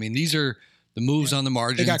 Yeah, I mean, these are the moves on the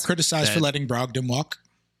margins. They got criticized for letting Brogdon walk.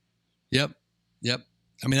 Yep.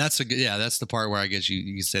 I mean, that's the part where I guess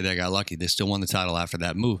you can say they got lucky. They still won the title after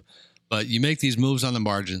that move. But you make these moves on the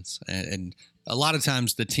margins, and a lot of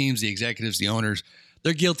times the teams, the executives, the owners,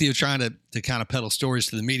 they're guilty of trying to kind of peddle stories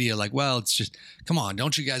to the media like, well, it's just, come on,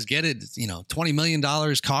 don't you guys get it? It's, $20 million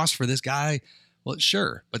cost for this guy. Well,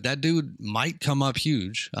 sure, but that dude might come up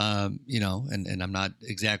huge, and I'm not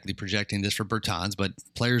exactly projecting this for Bertans, but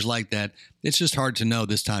players like that, it's just hard to know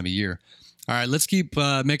this time of year. All right, let's keep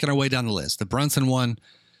making our way down the list. The Brunson one,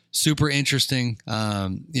 super interesting.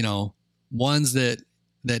 Ones that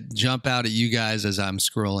jump out at you guys as I'm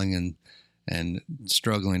scrolling and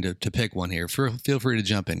struggling to pick one here. Feel free to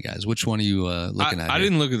jump in, guys. Which one are you looking at? I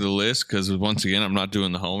didn't look at the list because, once again, I'm not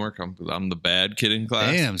doing the homework. I'm the bad kid in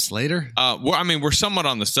class. Damn, Slater. We're somewhat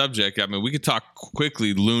on the subject. I mean, we could talk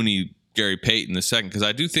quickly Looney, Gary Payton II, because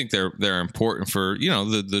I do think they're important for,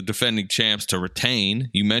 the defending champs to retain.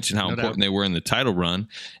 You mentioned how important they were in the title run.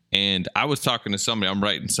 And I was talking to somebody. I'm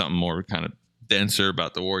writing something more kind of denser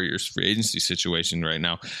about the Warriors free agency situation right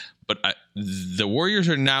now. But the Warriors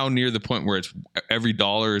are now near the point where it's every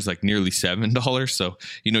dollar is like nearly $7. So,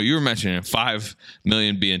 you were mentioning $5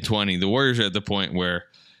 million being 20. The Warriors are at the point where,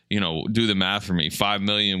 do the math for me. $5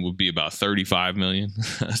 million would be about $35 million,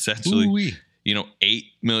 essentially. Ooh-wee. $8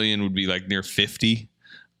 million would be like near 50.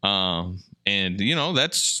 And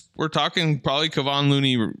we're talking probably Kevon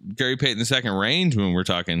Looney, Gary Payton II range when we're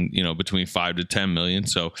talking, between $5 to $10 million.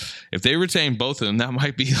 So if they retain both of them, that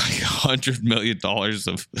might be like $100 million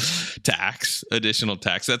of additional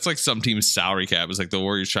tax. That's like some team's salary cap. It's like the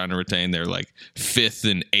Warriors trying to retain their like 5th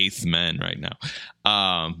and 8th men right now.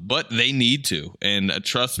 But they need to, and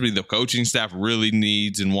trust me, the coaching staff really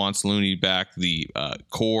needs and wants Looney back. The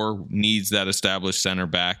core needs that established center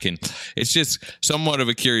back, and it's just somewhat of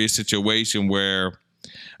a curious situation where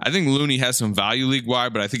I think Looney has some value league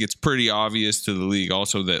wide, but I think it's pretty obvious to the league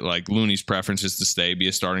also that like Looney's preference is to stay, be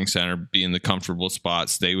a starting center, be in the comfortable spot,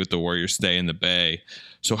 stay with the Warriors, stay in the Bay.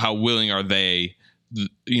 So how willing are they,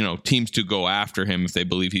 teams to go after him if they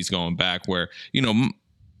believe he's going back? Where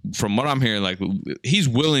from what I'm hearing, like he's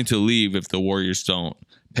willing to leave if the Warriors don't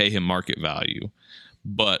pay him market value,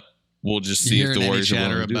 but we'll just see if the Warriors are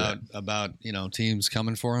willing to do that. About teams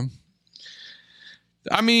coming for him.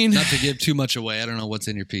 I mean, not to give too much away. I don't know what's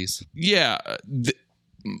in your piece. Yeah,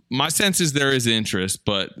 my sense is there is interest,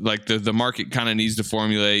 but like the market kind of needs to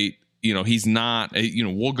formulate. He's not.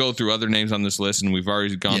 We'll go through other names on this list, and we've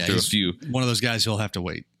already gone through a few. One of those guys who'll have to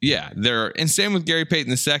wait. Yeah, and same with Gary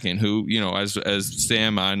Payton II, who as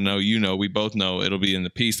Sam, I know we both know it'll be in the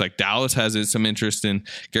piece. Like Dallas has some interest in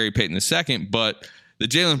Gary Payton II, but the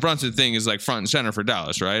Jalen Brunson thing is like front and center for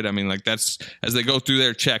Dallas, right? I mean, like that's as they go through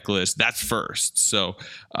their checklist, that's first. So,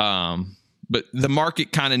 but the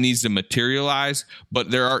market kind of needs to materialize. But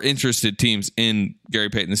there are interested teams in Gary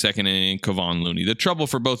Payton II and in Kevon Looney. The trouble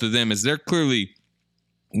for both of them is they're clearly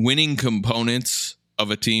winning components of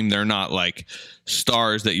a team. They're not like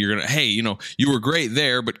stars that you're gonna, hey, you were great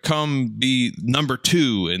there, but come be number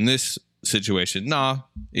 2 in this situation. Nah,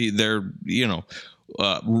 they're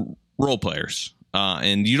role players.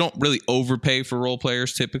 And you don't really overpay for role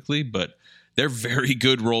players typically, but they're very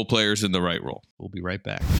good role players in the right role. We'll be right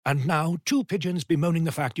back. And now, two pigeons bemoaning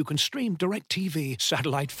the fact you can stream DirecTV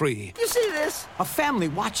satellite-free. You see this? A family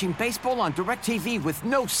watching baseball on DirecTV with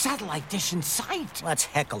no satellite dish in sight. Let's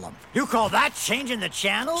heckle them. You call that changing the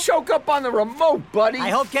channel? Choke up on the remote, buddy. I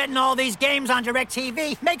hope getting all these games on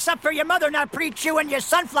DirecTV makes up for your mother not pre-chewing your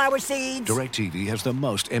sunflower seeds. DirecTV has the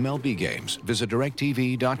most MLB games. Visit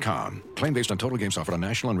DirecTV.com. Claim based on total games offered on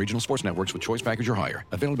national and regional sports networks with choice package or higher.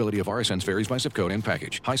 Availability of RSNs varies by zip code and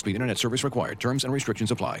package. High-speed internet service required. Terms and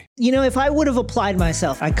restrictions apply. You know, if I would have applied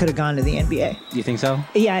myself, I could have gone to the NBA. You think so?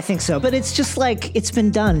 Yeah, I think so. But it's just like, it's been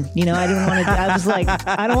done. You know, I didn't want to, I was like,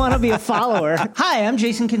 I don't want to be a follower. Hi, I'm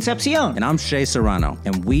Jason Concepcion. And I'm Shea Serrano.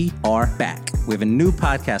 And we are back. We have a new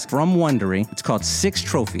podcast from Wondery. It's called Six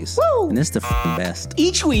Trophies. Woo! And it's the best.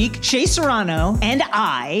 Each week, Shea Serrano and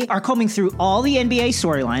I are combing through all the NBA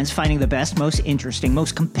storylines, finding the best, most interesting,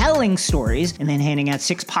 most compelling stories, and then handing out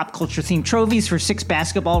 6 pop culture themed trophies for 6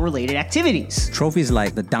 basketball related activities. Trophies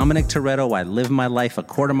like the Dominic Toretto I Live My Life a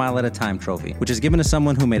Quarter Mile at a Time trophy, which is given to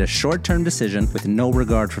someone who made a short-term decision with no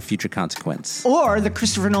regard for future consequence. Or the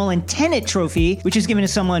Christopher Nolan Tenet trophy, which is given to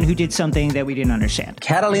someone who did something that we didn't understand.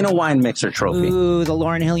 Catalina Wine Mixer trophy. Ooh, the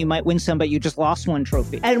Lauryn Hill You Might Win Some But You Just Lost One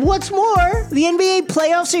trophy. And what's more, the NBA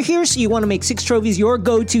playoffs are here, so you want to make 6 Trophies your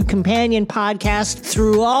go-to companion podcast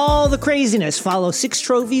through all the craziness. Follow 6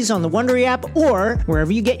 Trophies on the Wondery app or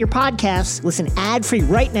wherever you get your podcasts. Listen ad-free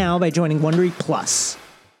right now by joining Wondery Plus.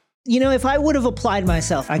 You know, if I would have applied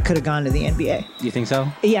myself, I could have gone to the NBA. You think so?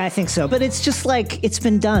 Yeah, I think so. But it's just like, it's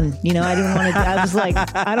been done. You know, I didn't want to, I was like,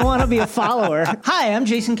 I don't want to be a follower. Hi, I'm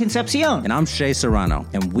Jason Concepcion. And I'm Shea Serrano.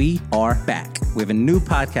 And we are back. We have a new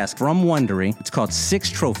podcast from Wondery. It's called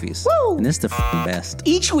 6 Trophies. Woo! And it's the best.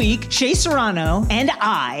 Each week, Shea Serrano and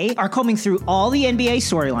I are combing through all the NBA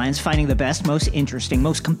storylines, finding the best, most interesting,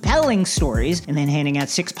 most compelling stories, and then handing out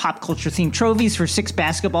 6 pop culture themed trophies for 6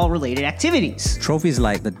 basketball related activities. Trophies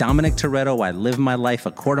like the Dominic Toretto I Live My Life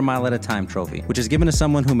a Quarter Mile at a Time trophy, which is given to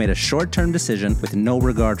someone who made a short-term decision with no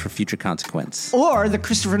regard for future consequence. Or the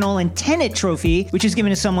Christopher Nolan Tenet trophy, which is given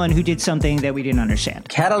to someone who did something that we didn't understand.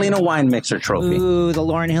 Catalina Wine Mixer trophy. Ooh, the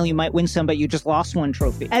Lauryn Hill You Might Win Some But You Just Lost One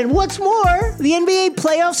trophy. And what's more, the NBA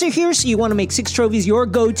playoffs are here, so you want to make 6 Trophies your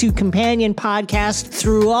go-to companion podcast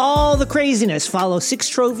through all the craziness. Follow 6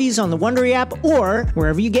 Trophies on the Wondery app or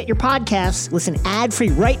wherever you get your podcasts. Listen ad-free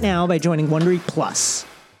right now by joining Wondery Plus.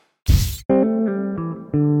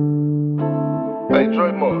 Hey,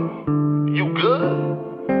 Draymond, you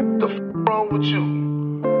good? The wrong with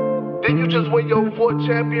you? Didn't you just win your 4th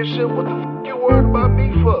championship? What the you worried about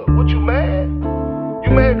me for? What, you mad?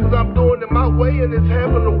 You mad because I'm doing it my way and it's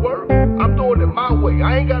having to work? I'm doing it my way.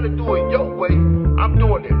 I ain't got to do it your way. I'm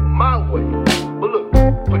doing it my way. But look,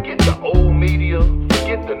 forget the old media,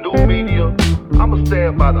 forget the new media. I'ma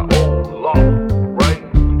stand by the old law, right?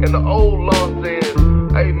 And the old law says,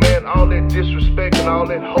 hey man, all that disrespect and all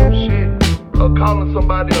that whole shit, calling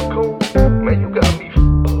somebody a coon, man, you got me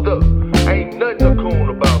f***ed up. Ain't nothing a coon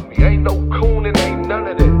about me. Ain't no cooning, ain't none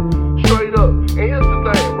of that. Straight up. And here's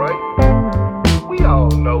the thing, right? We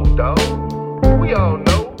all know, dog. We all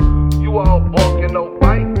know. You all bark and no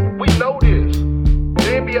bite. We know this. The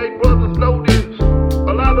NBA brothers know this.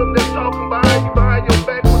 A lot of them that's talking behind your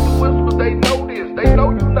back with the whispers, they know this. They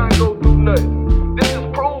know you not gonna do nothing. This is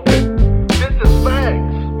proven. This is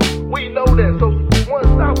facts. We know that. So one,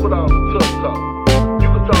 stop with all the tough talk. You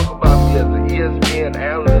can talk about me as an ESPN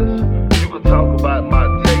analyst. You can talk about my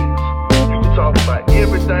takes. You can talk about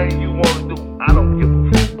everything you want to do. I don't give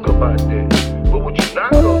a fuck about that. But what you're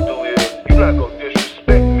not gonna do is you're not gonna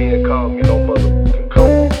disrespect me and call me no motherfucking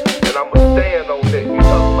coon. And I'ma stand on that. You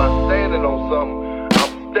talk about standing on something,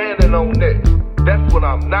 I'm standing on that. That's what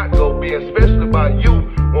I'm not gonna be, especially by you,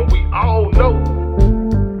 when we all know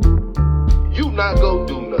you not gonna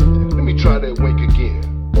do nothing. Let me try that wink again.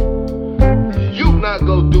 You not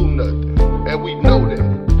gonna do nothing. And we know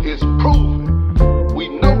that. It's proven. We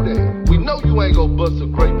know that. We know you ain't gonna bust a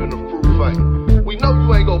grape in a fruit fight. We know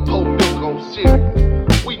you ain't gonna pour milk on cereal.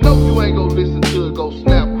 We know you ain't gonna listen to it go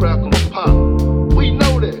snap, crackle, or pop. We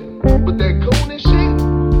know that. But that coon and shit,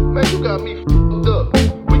 man, you got me f***ed up.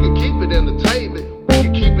 We can keep it entertainment. We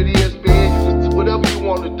can keep it ESPN. You can do whatever you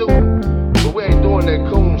want to do. But we ain't doing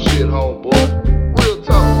that coon shit, homeboy. Real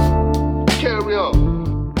talk. Carry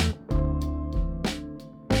on.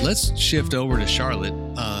 Let's shift over to Charlotte.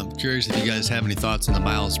 Curious if you guys have any thoughts on the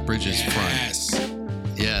Miles Bridges front.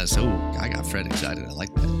 Yes. Oh, I got Fred excited. I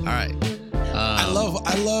like that. All right. I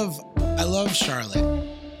love Charlotte.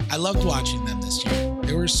 I loved watching them this year.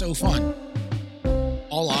 They were so fun.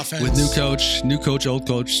 All offense with new coach, old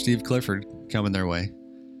coach Steve Clifford. coming their way.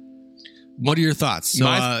 What are your thoughts? So,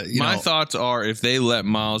 my thoughts are, if they let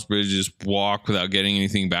Miles Bridges walk without getting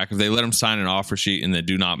anything back, if they let him sign an offer sheet and they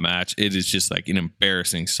do not match, it is just like an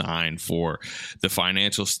embarrassing sign for the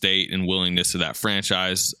financial state and willingness of that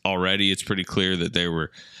franchise. Already, it's pretty clear that they were,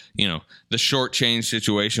 the shortchange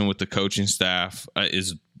situation with the coaching staff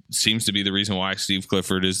seems to be the reason why Steve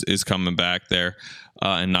Clifford is coming back there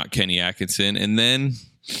and not Kenny Atkinson. And then,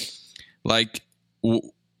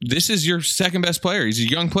 this is your second best player. He's a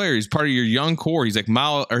young player. He's part of your young core. He's like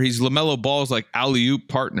he's LaMelo Ball's like alley-oop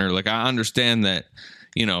partner. Like, I understand that,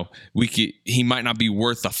 he might not be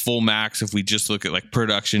worth the full max if we just look at like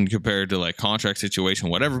production compared to like contract situation,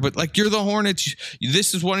 whatever. But like, you're the Hornets.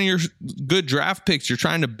 This is one of your good draft picks you're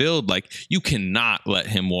trying to build. Like, you cannot let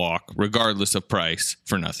him walk regardless of price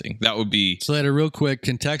for nothing. That would be. Slater, real quick,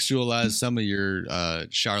 contextualize some of your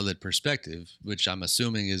Charlotte perspective, which I'm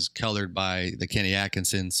assuming is colored by the Kenny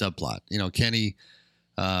Atkinson subplot. Kenny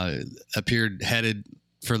appeared headed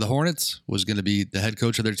for the Hornets, was going to be the head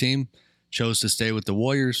coach of their team, chose to stay with the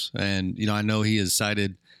Warriors. And, I know he has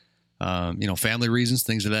cited, family reasons,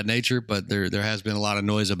 things of that nature, but there has been a lot of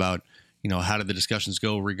noise about, how did the discussions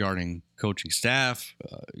go regarding coaching staff,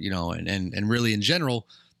 and really in general,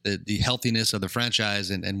 the healthiness of the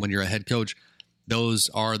franchise. And when you're a head coach, those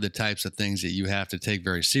are the types of things that you have to take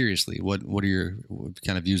very seriously. What are your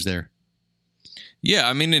kind of views there? Yeah,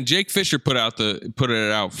 I mean, and Jake Fisher put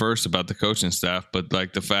it out first about the coaching staff, but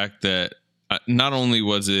like the fact that not only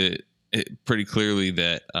was it pretty clearly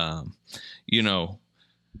that,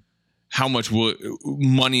 how much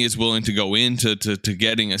money is willing to go into to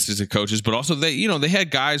getting assistant coaches, but also they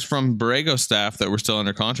had guys from Borrego's staff that were still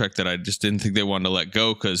under contract that I just didn't think they wanted to let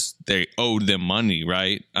go because they owed them money,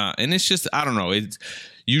 right? And it's just, I don't know,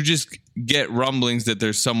 you just get rumblings that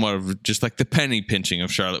there's somewhat of just like the penny pinching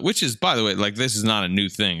of Charlotte, which is, by the way, like, this is not a new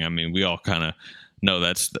thing. I mean, we all kind of know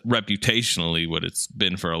that's reputationally what it's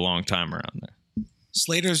been for a long time around there.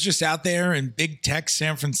 Slater's just out there in big tech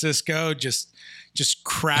San Francisco, just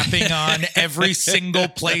crapping on every single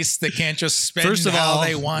place that can't just spend how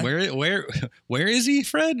they want. Where is he,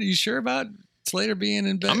 Fred? Are you sure about Slater being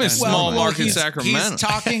in? I'm in small market Sacramento.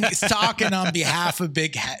 He's talking on behalf of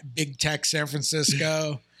big tech San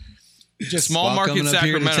Francisco. Just small market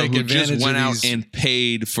Sacramento, who just went out and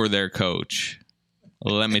paid for their coach.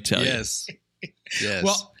 Let me tell you. Yes.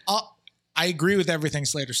 Well, I agree with everything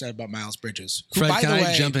Slater said about Miles Bridges. Fred,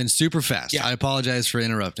 I jump in super fast? Yeah. I apologize for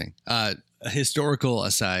interrupting. A historical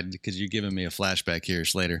aside, because you're giving me a flashback here,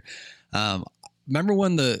 Slater. Remember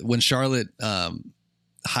when Charlotte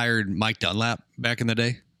hired Mike Dunlap back in the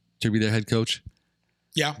day to be their head coach?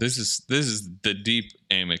 Yeah. This is the deep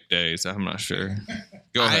Amick days. I'm not sure.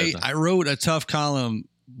 Go ahead. I wrote a tough column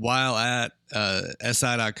while at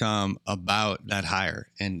SI.com about that hire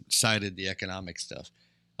and cited the economic stuff.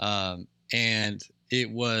 And it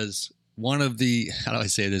was one of the, how do I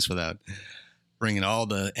say this without bringing all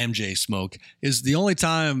the MJ smoke, is the only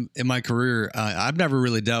time in my career, I've never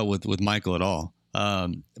really dealt with Michael at all.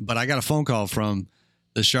 But I got a phone call from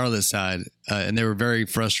the Charlotte side, and they were very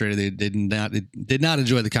frustrated. They did not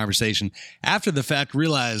enjoy the conversation. After the fact,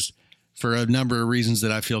 realized for a number of reasons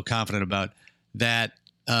that I feel confident about that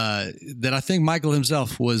I think Michael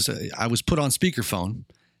himself I was put on speakerphone,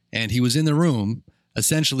 and he was in the room,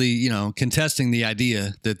 essentially, contesting the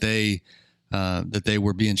idea that they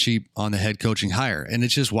were being cheap on the head coaching hire. And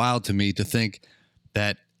it's just wild to me to think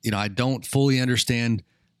that, I don't fully understand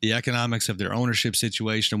the economics of their ownership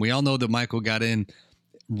situation. And we all know that Michael got in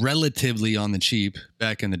relatively on the cheap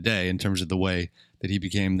back in the day in terms of the way that he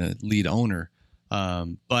became the lead owner.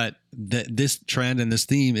 But this trend and this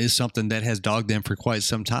theme is something that has dogged them for quite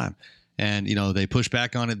some time. And, they pushed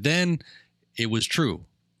back on it then. It was true.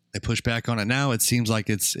 They push back on it now. It seems like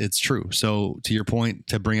it's true. So to your point,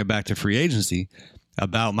 to bring it back to free agency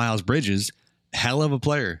about Miles Bridges, hell of a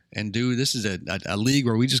player. And dude, this is a league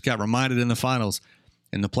where we just got reminded in the finals,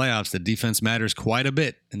 in the playoffs, that defense matters quite a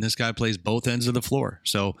bit. And this guy plays both ends of the floor.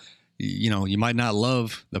 So, you might not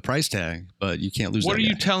love the price tag, but you can't lose. What are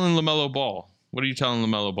you telling LaMelo Ball? What are you telling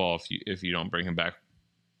LaMelo Ball if you don't bring him back?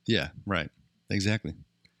 Yeah, right. Exactly.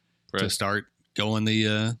 Right. To start going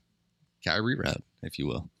the Kyrie route, if you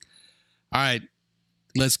will. All right,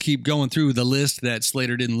 let's keep going through the list that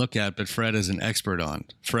Slater didn't look at, but Fred is an expert on.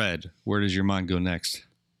 Fred, where does your mind go next?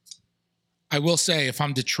 I will say, if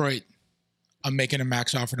I'm Detroit, I'm making a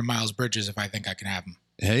max offer to Miles Bridges if I think I can have him.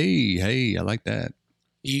 Hey, I like that.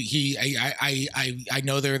 I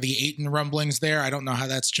know there are the Ayton rumblings there. I don't know how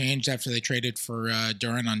that's changed after they traded for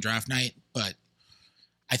Duren on draft night, but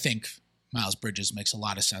I think Miles Bridges makes a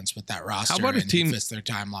lot of sense with that roster. How about a team fits their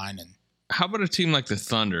timeline? And How about a team like the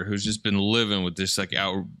Thunder, who's just been living with this like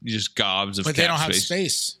just gobs of but cap they don't have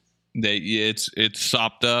space? space. It's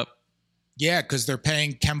sopped up. Yeah, because they're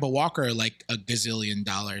paying Kemba Walker like $1 gazillion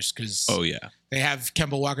because they have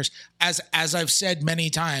Kemba Walker's. As I've said many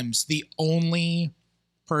times, the only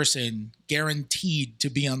person guaranteed to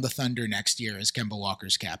be on the Thunder next year is Kemba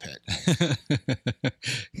Walker's cap hit.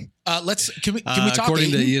 Can we talk?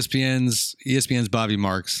 According Ayton? to ESPN's Bobby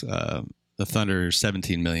Marks, the Thunder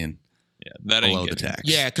 $17 million. Yeah, that ain't below the getting tax.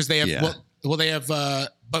 Yeah, because they have well they have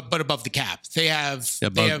but above the cap. They have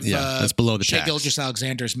that's below the Shai tax.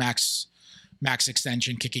 Gilgeous-Alexander's max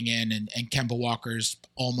extension kicking in, and Kemba Walker's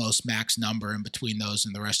almost max number. In between those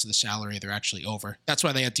and the rest of the salary, they're actually over. That's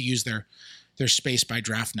why they had to use their space by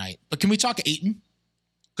draft night. But can we talk Ayton?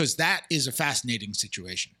 Because that is a fascinating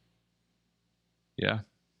situation. Yeah.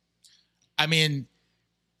 I mean,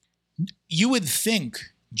 you would think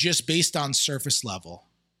just based on surface level,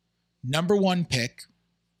 number one pick,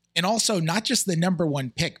 and also not just the number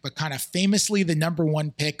one pick, but kind of famously the number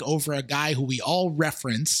one pick over a guy who we all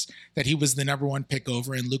reference that he was the number one pick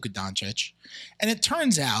over in Luka Doncic. And it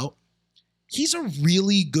turns out he's a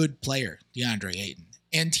really good player, DeAndre Ayton.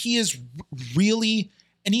 And he's a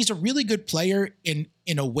really good player in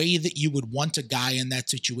a way that you would want a guy in that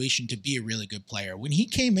situation to be a really good player. When he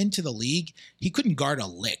came into the league, he couldn't guard a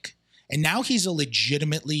lick. And now he's a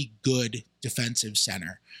legitimately good defensive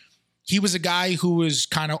center. He was a guy who was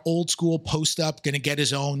kind of old school post up, going to get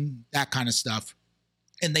his own, that kind of stuff.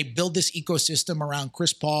 And they build this ecosystem around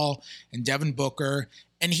Chris Paul and Devin Booker.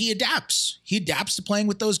 And he adapts. He adapts to playing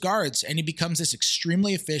with those guards. And he becomes this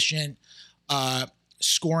extremely efficient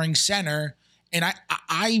scoring center. And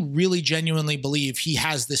I really genuinely believe he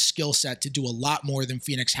has the skill set to do a lot more than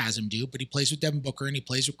Phoenix has him do, but he plays with Devin Booker and he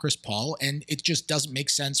plays with Chris Paul, and it just doesn't make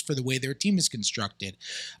sense for the way their team is constructed.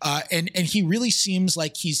 And he really seems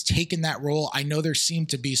like he's taken that role. I know there seemed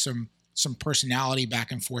to be some personality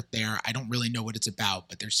back and forth there. I don't really know what it's about,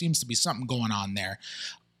 but there seems to be something going on there.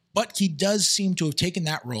 But he does seem to have taken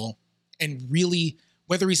that role and really,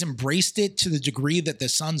 whether he's embraced it to the degree that the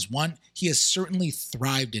Suns want, he has certainly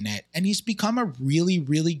thrived in it. And he's become a really,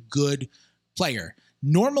 really good player.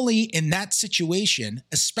 Normally in that situation,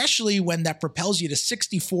 especially when that propels you to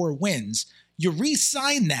 64 wins, you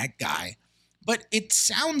re-sign that guy. But it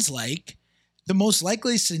sounds like the most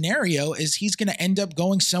likely scenario is he's going to end up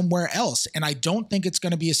going somewhere else. And I don't think it's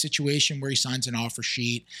going to be a situation where he signs an offer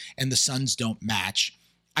sheet and the Suns don't match.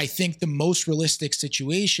 I think the most realistic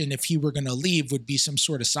situation, if he were going to leave, would be some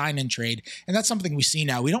sort of sign and trade. And that's something we see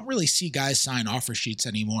now. We don't really see guys sign offer sheets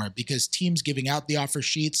anymore because teams giving out the offer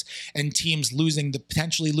sheets and teams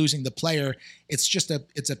potentially losing the player.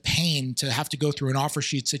 It's a pain to have to go through an offer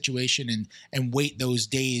sheet situation and wait those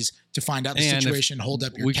days to find out the situation, hold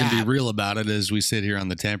up your we cap. Can be real about it as we sit here on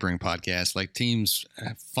the Tampering Podcast. Like, teams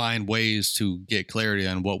find ways to get clarity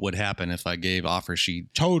on what would happen if I gave offer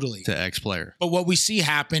sheet to X player. But what we see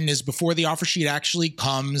happen is before the offer sheet actually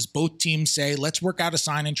comes, both teams say, let's work out a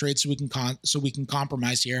sign and trade so we can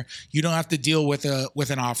compromise here. You don't have to deal with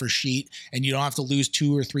an offer sheet, and you don't have to lose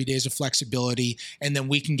 2 or 3 days of flexibility, and then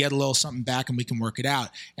we can get a little something back and we can work it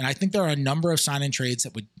out. And I think there are a number of sign and trades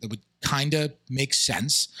that would kind of make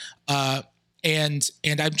sense. And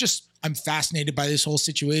I'm fascinated by this whole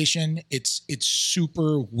situation. It's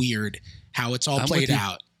super weird how it's all played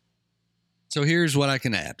out. So here's what I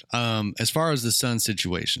can add. As far as the Suns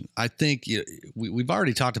situation, I think we've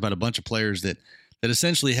already talked about a bunch of players that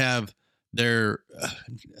essentially have their,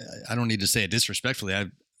 I don't need to say it disrespectfully, I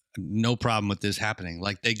have no problem with this happening.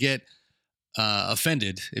 Like, they get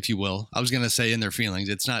offended, if you will. I was going to say in their feelings.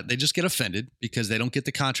 It's not, they just get offended because they don't get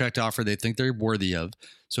the contract offer they think they're worthy of.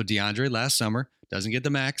 So DeAndre last summer doesn't get the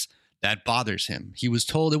max. That bothers him. He was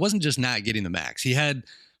told it wasn't just not getting the max. He had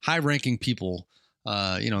high-ranking people,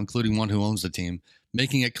 including one who owns the team,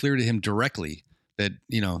 making it clear to him directly that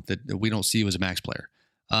we don't see you as a max player.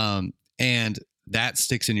 And that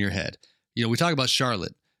sticks in your head. We talk about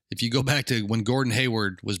Charlotte. If you go back to when Gordon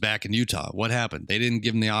Hayward was back in Utah, what happened? They didn't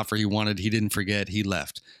give him the offer he wanted. He didn't forget. He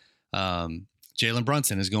left. Jalen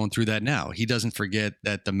Brunson is going through that now. He doesn't forget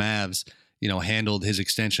that the Mavs, handled his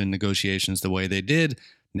extension negotiations the way they did.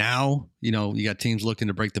 Now, you got teams looking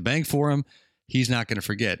to break the bank for him. He's not going to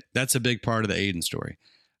forget. That's a big part of the Ayton story.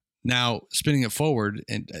 Now, spinning it forward,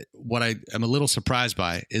 and what I am a little surprised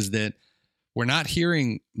by is that we're not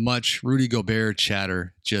hearing much Rudy Gobert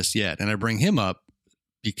chatter just yet. And I bring him up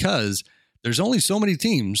because there's only so many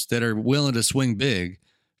teams that are willing to swing big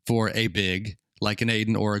for a big like an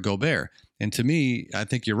Ayton or a Gobert. And to me, I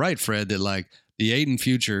think you're right, Fred, that like the Ayton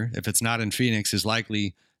future, if it's not in Phoenix, is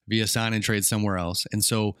likely via sign and trade somewhere else. And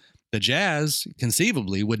so the Jazz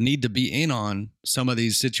conceivably would need to be in on some of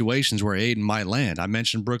these situations where Ayton might land. I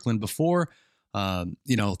mentioned Brooklyn before,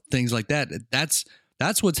 things like that.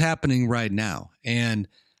 That's what's happening right now. And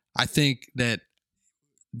I think that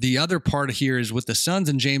the other part here is with the Suns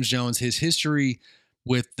and James Jones, his history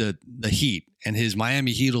with the Heat and his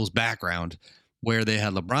Miami Heat's background, where they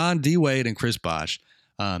had LeBron, D Wade, and Chris Bosh.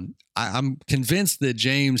 I'm convinced that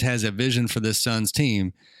James has a vision for this Suns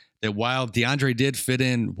team that while DeAndre did fit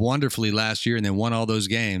in wonderfully last year and then won all those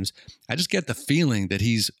games, I just get the feeling that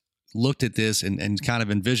he's looked at this and kind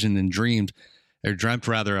of envisioned and dreamt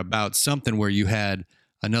rather about something where you had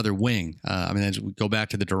another wing. As we go back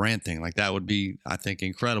to the Durant thing, like that would be, I think,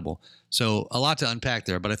 incredible. So a lot to unpack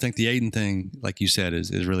there, but I think the Ayton thing, like you said,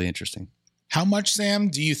 is really interesting. How much, Sam,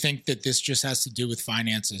 do you think that this just has to do with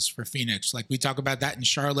finances for Phoenix? Like we talk about that in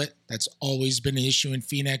Charlotte. That's always been an issue in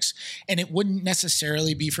Phoenix. And it wouldn't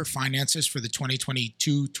necessarily be for finances for the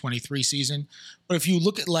 2022-23 season. But if you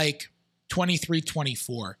look at like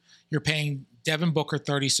 23-24, you're paying Devin Booker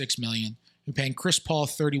 $36 million. You're paying Chris Paul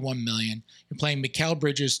 $31 million. You're paying Mikal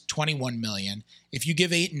Bridges $21 million. If you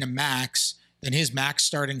give Ayton a max, then his max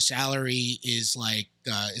starting salary is like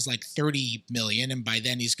 $30 million, and by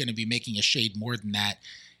then he's going to be making a shade more than that.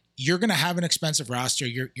 You're going to have an expensive roster.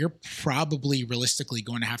 You're probably realistically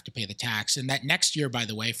going to have to pay the tax. And that next year, by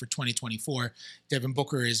the way, for 2024, Devin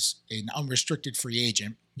Booker is an unrestricted free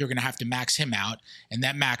agent. You're going to have to max him out, and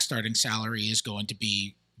that max starting salary is going to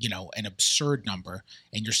be, an absurd number,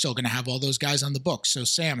 and you're still going to have all those guys on the books. So,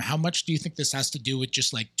 Sam, how much do you think this has to do with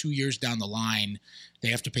just like 2 years down the line, they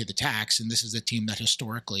have to pay the tax, and this is a team that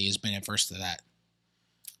historically has been adverse to that?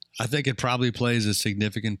 I think it probably plays a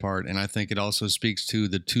significant part, and I think it also speaks to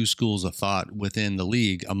the two schools of thought within the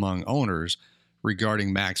league among owners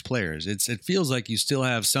regarding max players. It feels like you still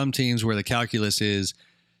have some teams where the calculus is,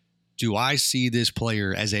 do I see this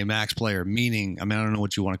player as a max player? Meaning, I don't know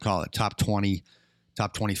what you want to call it, top 20,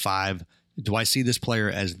 top 25. Do I see this player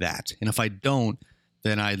as that? And if I don't,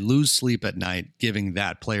 then I lose sleep at night giving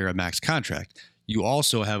that player a max contract. You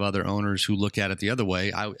also have other owners who look at it the other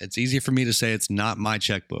way. It's easy for me to say it's not my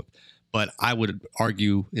checkbook, but I would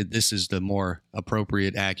argue this is the more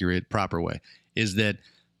appropriate, accurate, proper way, is that,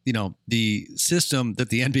 the system that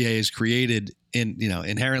the NBA has created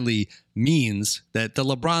inherently means that the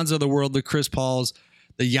LeBrons of the world, the Chris Pauls,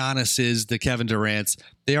 the Giannis's, the Kevin Durant's,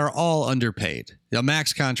 they are all underpaid. The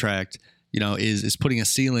max contract, is putting a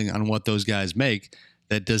ceiling on what those guys make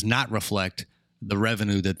that does not reflect the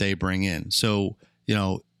revenue that they bring in. So,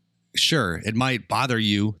 sure, it might bother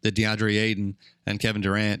you that DeAndre Ayton and Kevin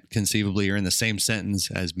Durant conceivably are in the same sentence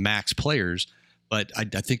as max players, but I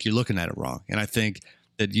think you're looking at it wrong. And I think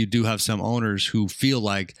that you do have some owners who feel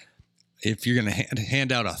like if you're going to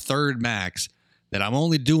hand out a third max, that I'm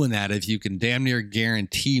only doing that if you can damn near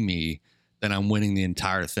guarantee me that I'm winning the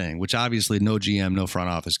entire thing, which obviously no GM, no front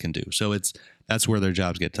office can do. So that's where their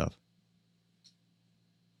jobs get tough.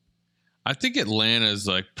 I think Atlanta is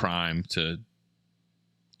like prime to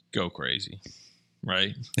go crazy,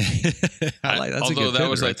 right? Although that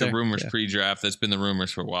was like the rumors pre-draft. That's been the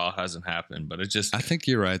rumors for a while. Hasn't happened, but I think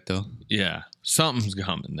you're right though. Yeah, something's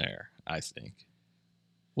coming there, I think.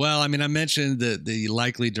 Well, I mentioned the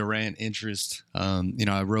likely Durant interest.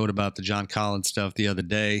 I wrote about the John Collins stuff the other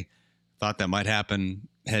day. Thought that might happen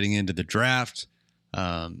heading into the draft.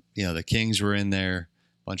 The Kings were in there.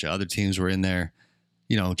 A bunch of other teams were in there.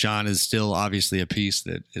 John is still obviously a piece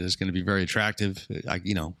that is going to be very attractive.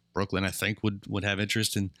 Brooklyn, I think, would have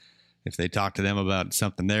interest in if they talk to them about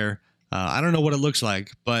something there. I don't know what it looks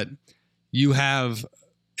like, but you have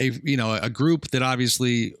a group that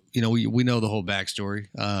obviously, we know the whole backstory,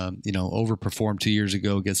 overperformed 2 years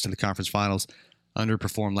ago, gets to the conference finals,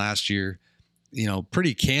 underperformed last year,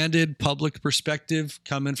 pretty candid public perspective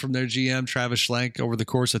coming from their GM, Travis Schlenk, over the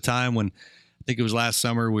course of time when I think it was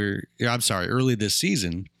early this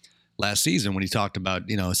season, last season when he talked about,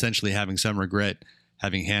 essentially having some regret,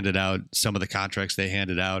 having handed out some of the contracts they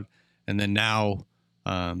handed out. And then now,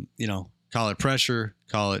 call it pressure,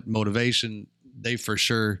 call it motivation. They for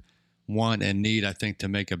sure want and need, I think, to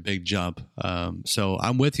make a big jump. So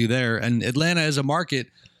I'm with you there. And Atlanta as a market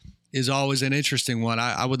is always an interesting one.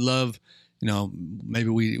 I would love, maybe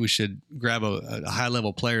we should grab a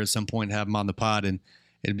high-level player at some point and have him on the pod, and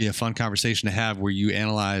it'd be a fun conversation to have where you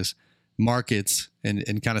analyze markets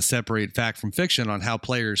and kind of separate fact from fiction on how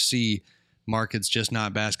players see markets, just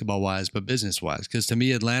not basketball-wise, but business-wise. Because to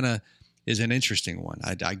me, Atlanta is an interesting one.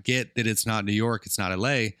 I get that it's not New York, it's not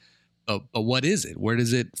L.A., but what is it? Where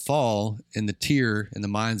does it fall in the tier, in the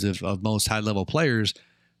minds of most high-level players?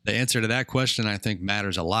 The answer to that question, I think,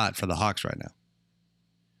 matters a lot for the Hawks right now.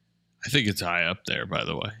 I think it's high up there, by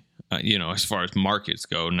the way. as far as markets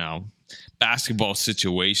go. Now, basketball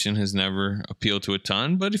situation has never appealed to a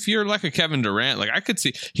ton, but if you're like a Kevin Durant, like I could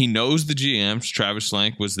see he knows the GMs. Travis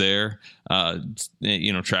Schlenk was there.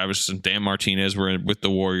 Travis and Dan Martinez were with the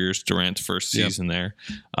Warriors, Durant's first season there.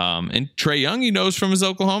 And Trae Young, he knows from his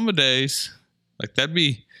Oklahoma days. Like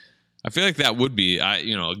I feel like that would be,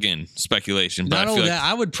 again, speculation. But Not I feel only like that,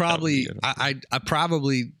 I would probably, I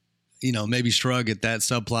probably, maybe shrug at that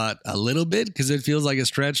subplot a little bit because it feels like a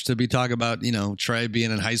stretch to be talking about, Trae being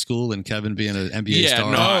in high school and Kevin being an NBA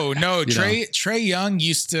star. No. Trae Young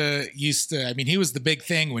used to. I mean, he was the big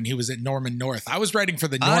thing when he was at Norman North. I was writing for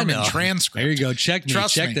the Norman transcript. There you go. Check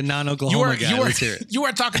the non-Oklahoma guy. Let's hear it. You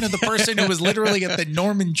are talking to the person who was literally at the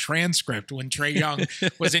Norman transcript when Trae Young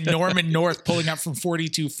was in Norman North pulling up from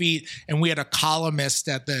 42 feet, and we had a columnist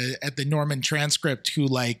at the Norman transcript who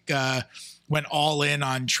went all in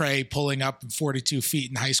on Trae pulling up 42 feet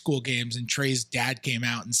in high school games, and Trae's dad came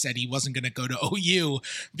out and said he wasn't going to go to OU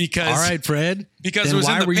because. All right, Fred. Because it was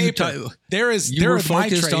in the paper. You were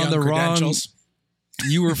focused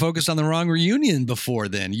on the wrong reunion before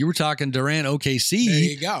then. You were talking Durant OKC. There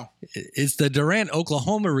you go. It's the Durant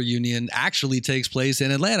Oklahoma reunion actually takes place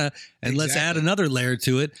in Atlanta, and let's add another layer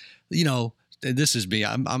to it. This is me.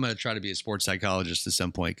 I'm going to try to be a sports psychologist at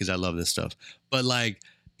some point because I love this stuff. But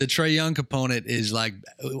the Trae Young component is like,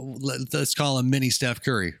 let's call him mini Steph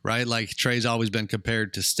Curry, right? Like Trae's always been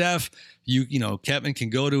compared to Steph. Kevin can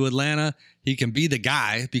go to Atlanta. He can be the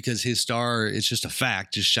guy because his star, it's just a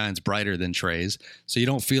fact, just shines brighter than Trae's. So you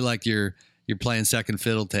don't feel like you're playing second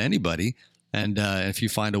fiddle to anybody. And if you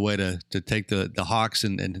find a way to take the Hawks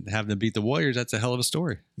and have them beat the Warriors, that's a hell of a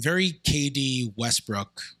story. Very KD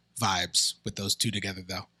Westbrook vibes with those two together,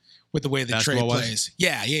 though, with the way that Trae plays.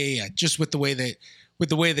 Yeah. Just with the way that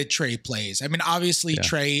Trae plays. I mean, obviously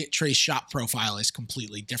Trae's shot profile is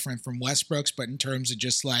completely different from Westbrook's, but in terms of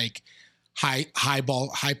just like high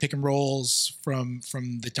pick and rolls from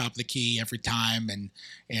the top of the key every time and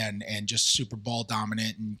just super ball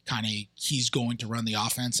dominant and kind of he's going to run the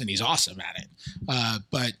offense and he's awesome at it.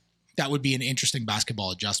 But that would be an interesting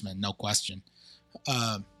basketball adjustment, no question.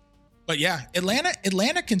 But yeah,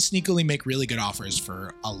 Atlanta can sneakily make really good offers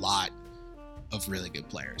for a lot of really good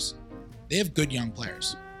players. They have good young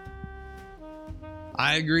players.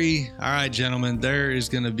 I agree. All right, gentlemen, there is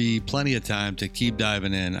going to be plenty of time to keep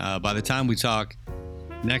diving in. By the time we talk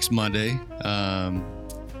next Monday,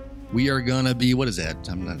 we are going to be, what is that?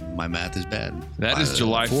 My math is bad. That is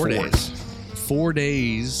July 4th. 4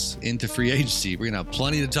 days into free agency. We're going to have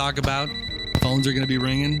plenty to talk about. Phones are going to be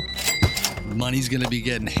ringing. Money's going to be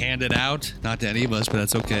getting handed out. Not to any of us, but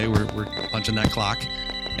that's okay. We're punching that clock.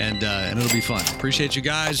 And it'll be fun. Appreciate you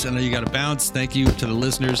guys. I know you got to bounce. Thank you to the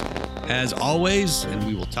listeners as always, and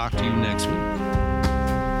we will talk to you next week.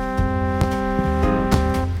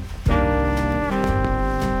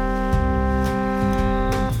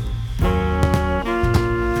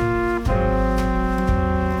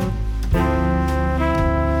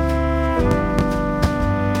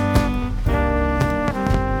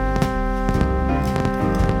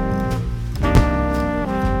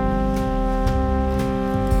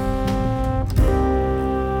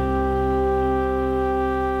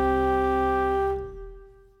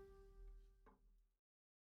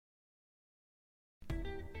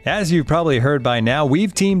 As you've probably heard by now,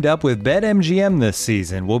 we've teamed up with BetMGM this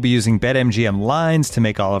season. We'll be using BetMGM lines to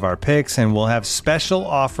make all of our picks, and we'll have special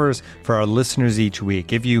offers for our listeners each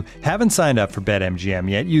week. If you haven't signed up for BetMGM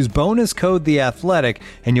yet, use bonus code The Athletic,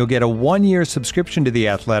 and you'll get a 1-year subscription to The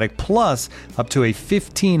Athletic, plus up to a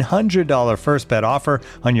 $1,500 first bet offer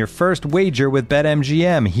on your first wager with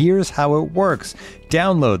BetMGM. Here's how it works.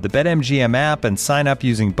 Download the BetMGM app and sign up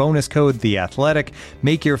using bonus code The Athletic.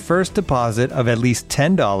 Make your first deposit of at least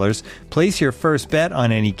 $10. Place your first bet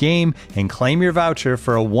on any game and claim your voucher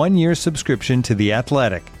for a 1-year subscription to The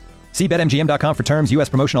Athletic. See BetMGM.com for terms. U.S.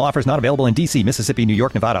 promotional offers not available in D.C., Mississippi, New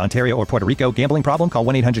York, Nevada, Ontario, or Puerto Rico. Gambling problem? Call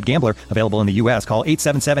 1-800-GAMBLER. Available in the U.S. Call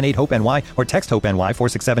 877-8-HOPE-NY or text HOPE-NY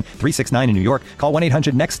 467-369 in New York. Call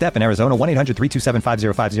 1-800-NEXT-STEP in Arizona.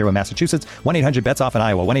 1-800-327-5050 in Massachusetts. 1-800-BETS-OFF in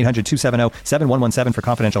Iowa. 1-800-270-7117 for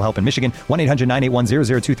confidential help in Michigan.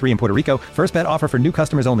 1-800-981-0023 in Puerto Rico. First bet offer for new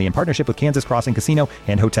customers only in partnership with Kansas Crossing Casino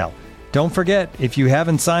and Hotel. Don't forget, if you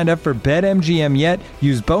haven't signed up for BetMGM yet,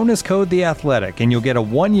 use bonus code The Athletic, and you'll get a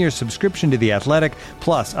 1-year subscription to The Athletic,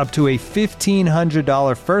 plus up to a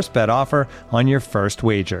 $1,500 first bet offer on your first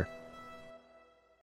wager.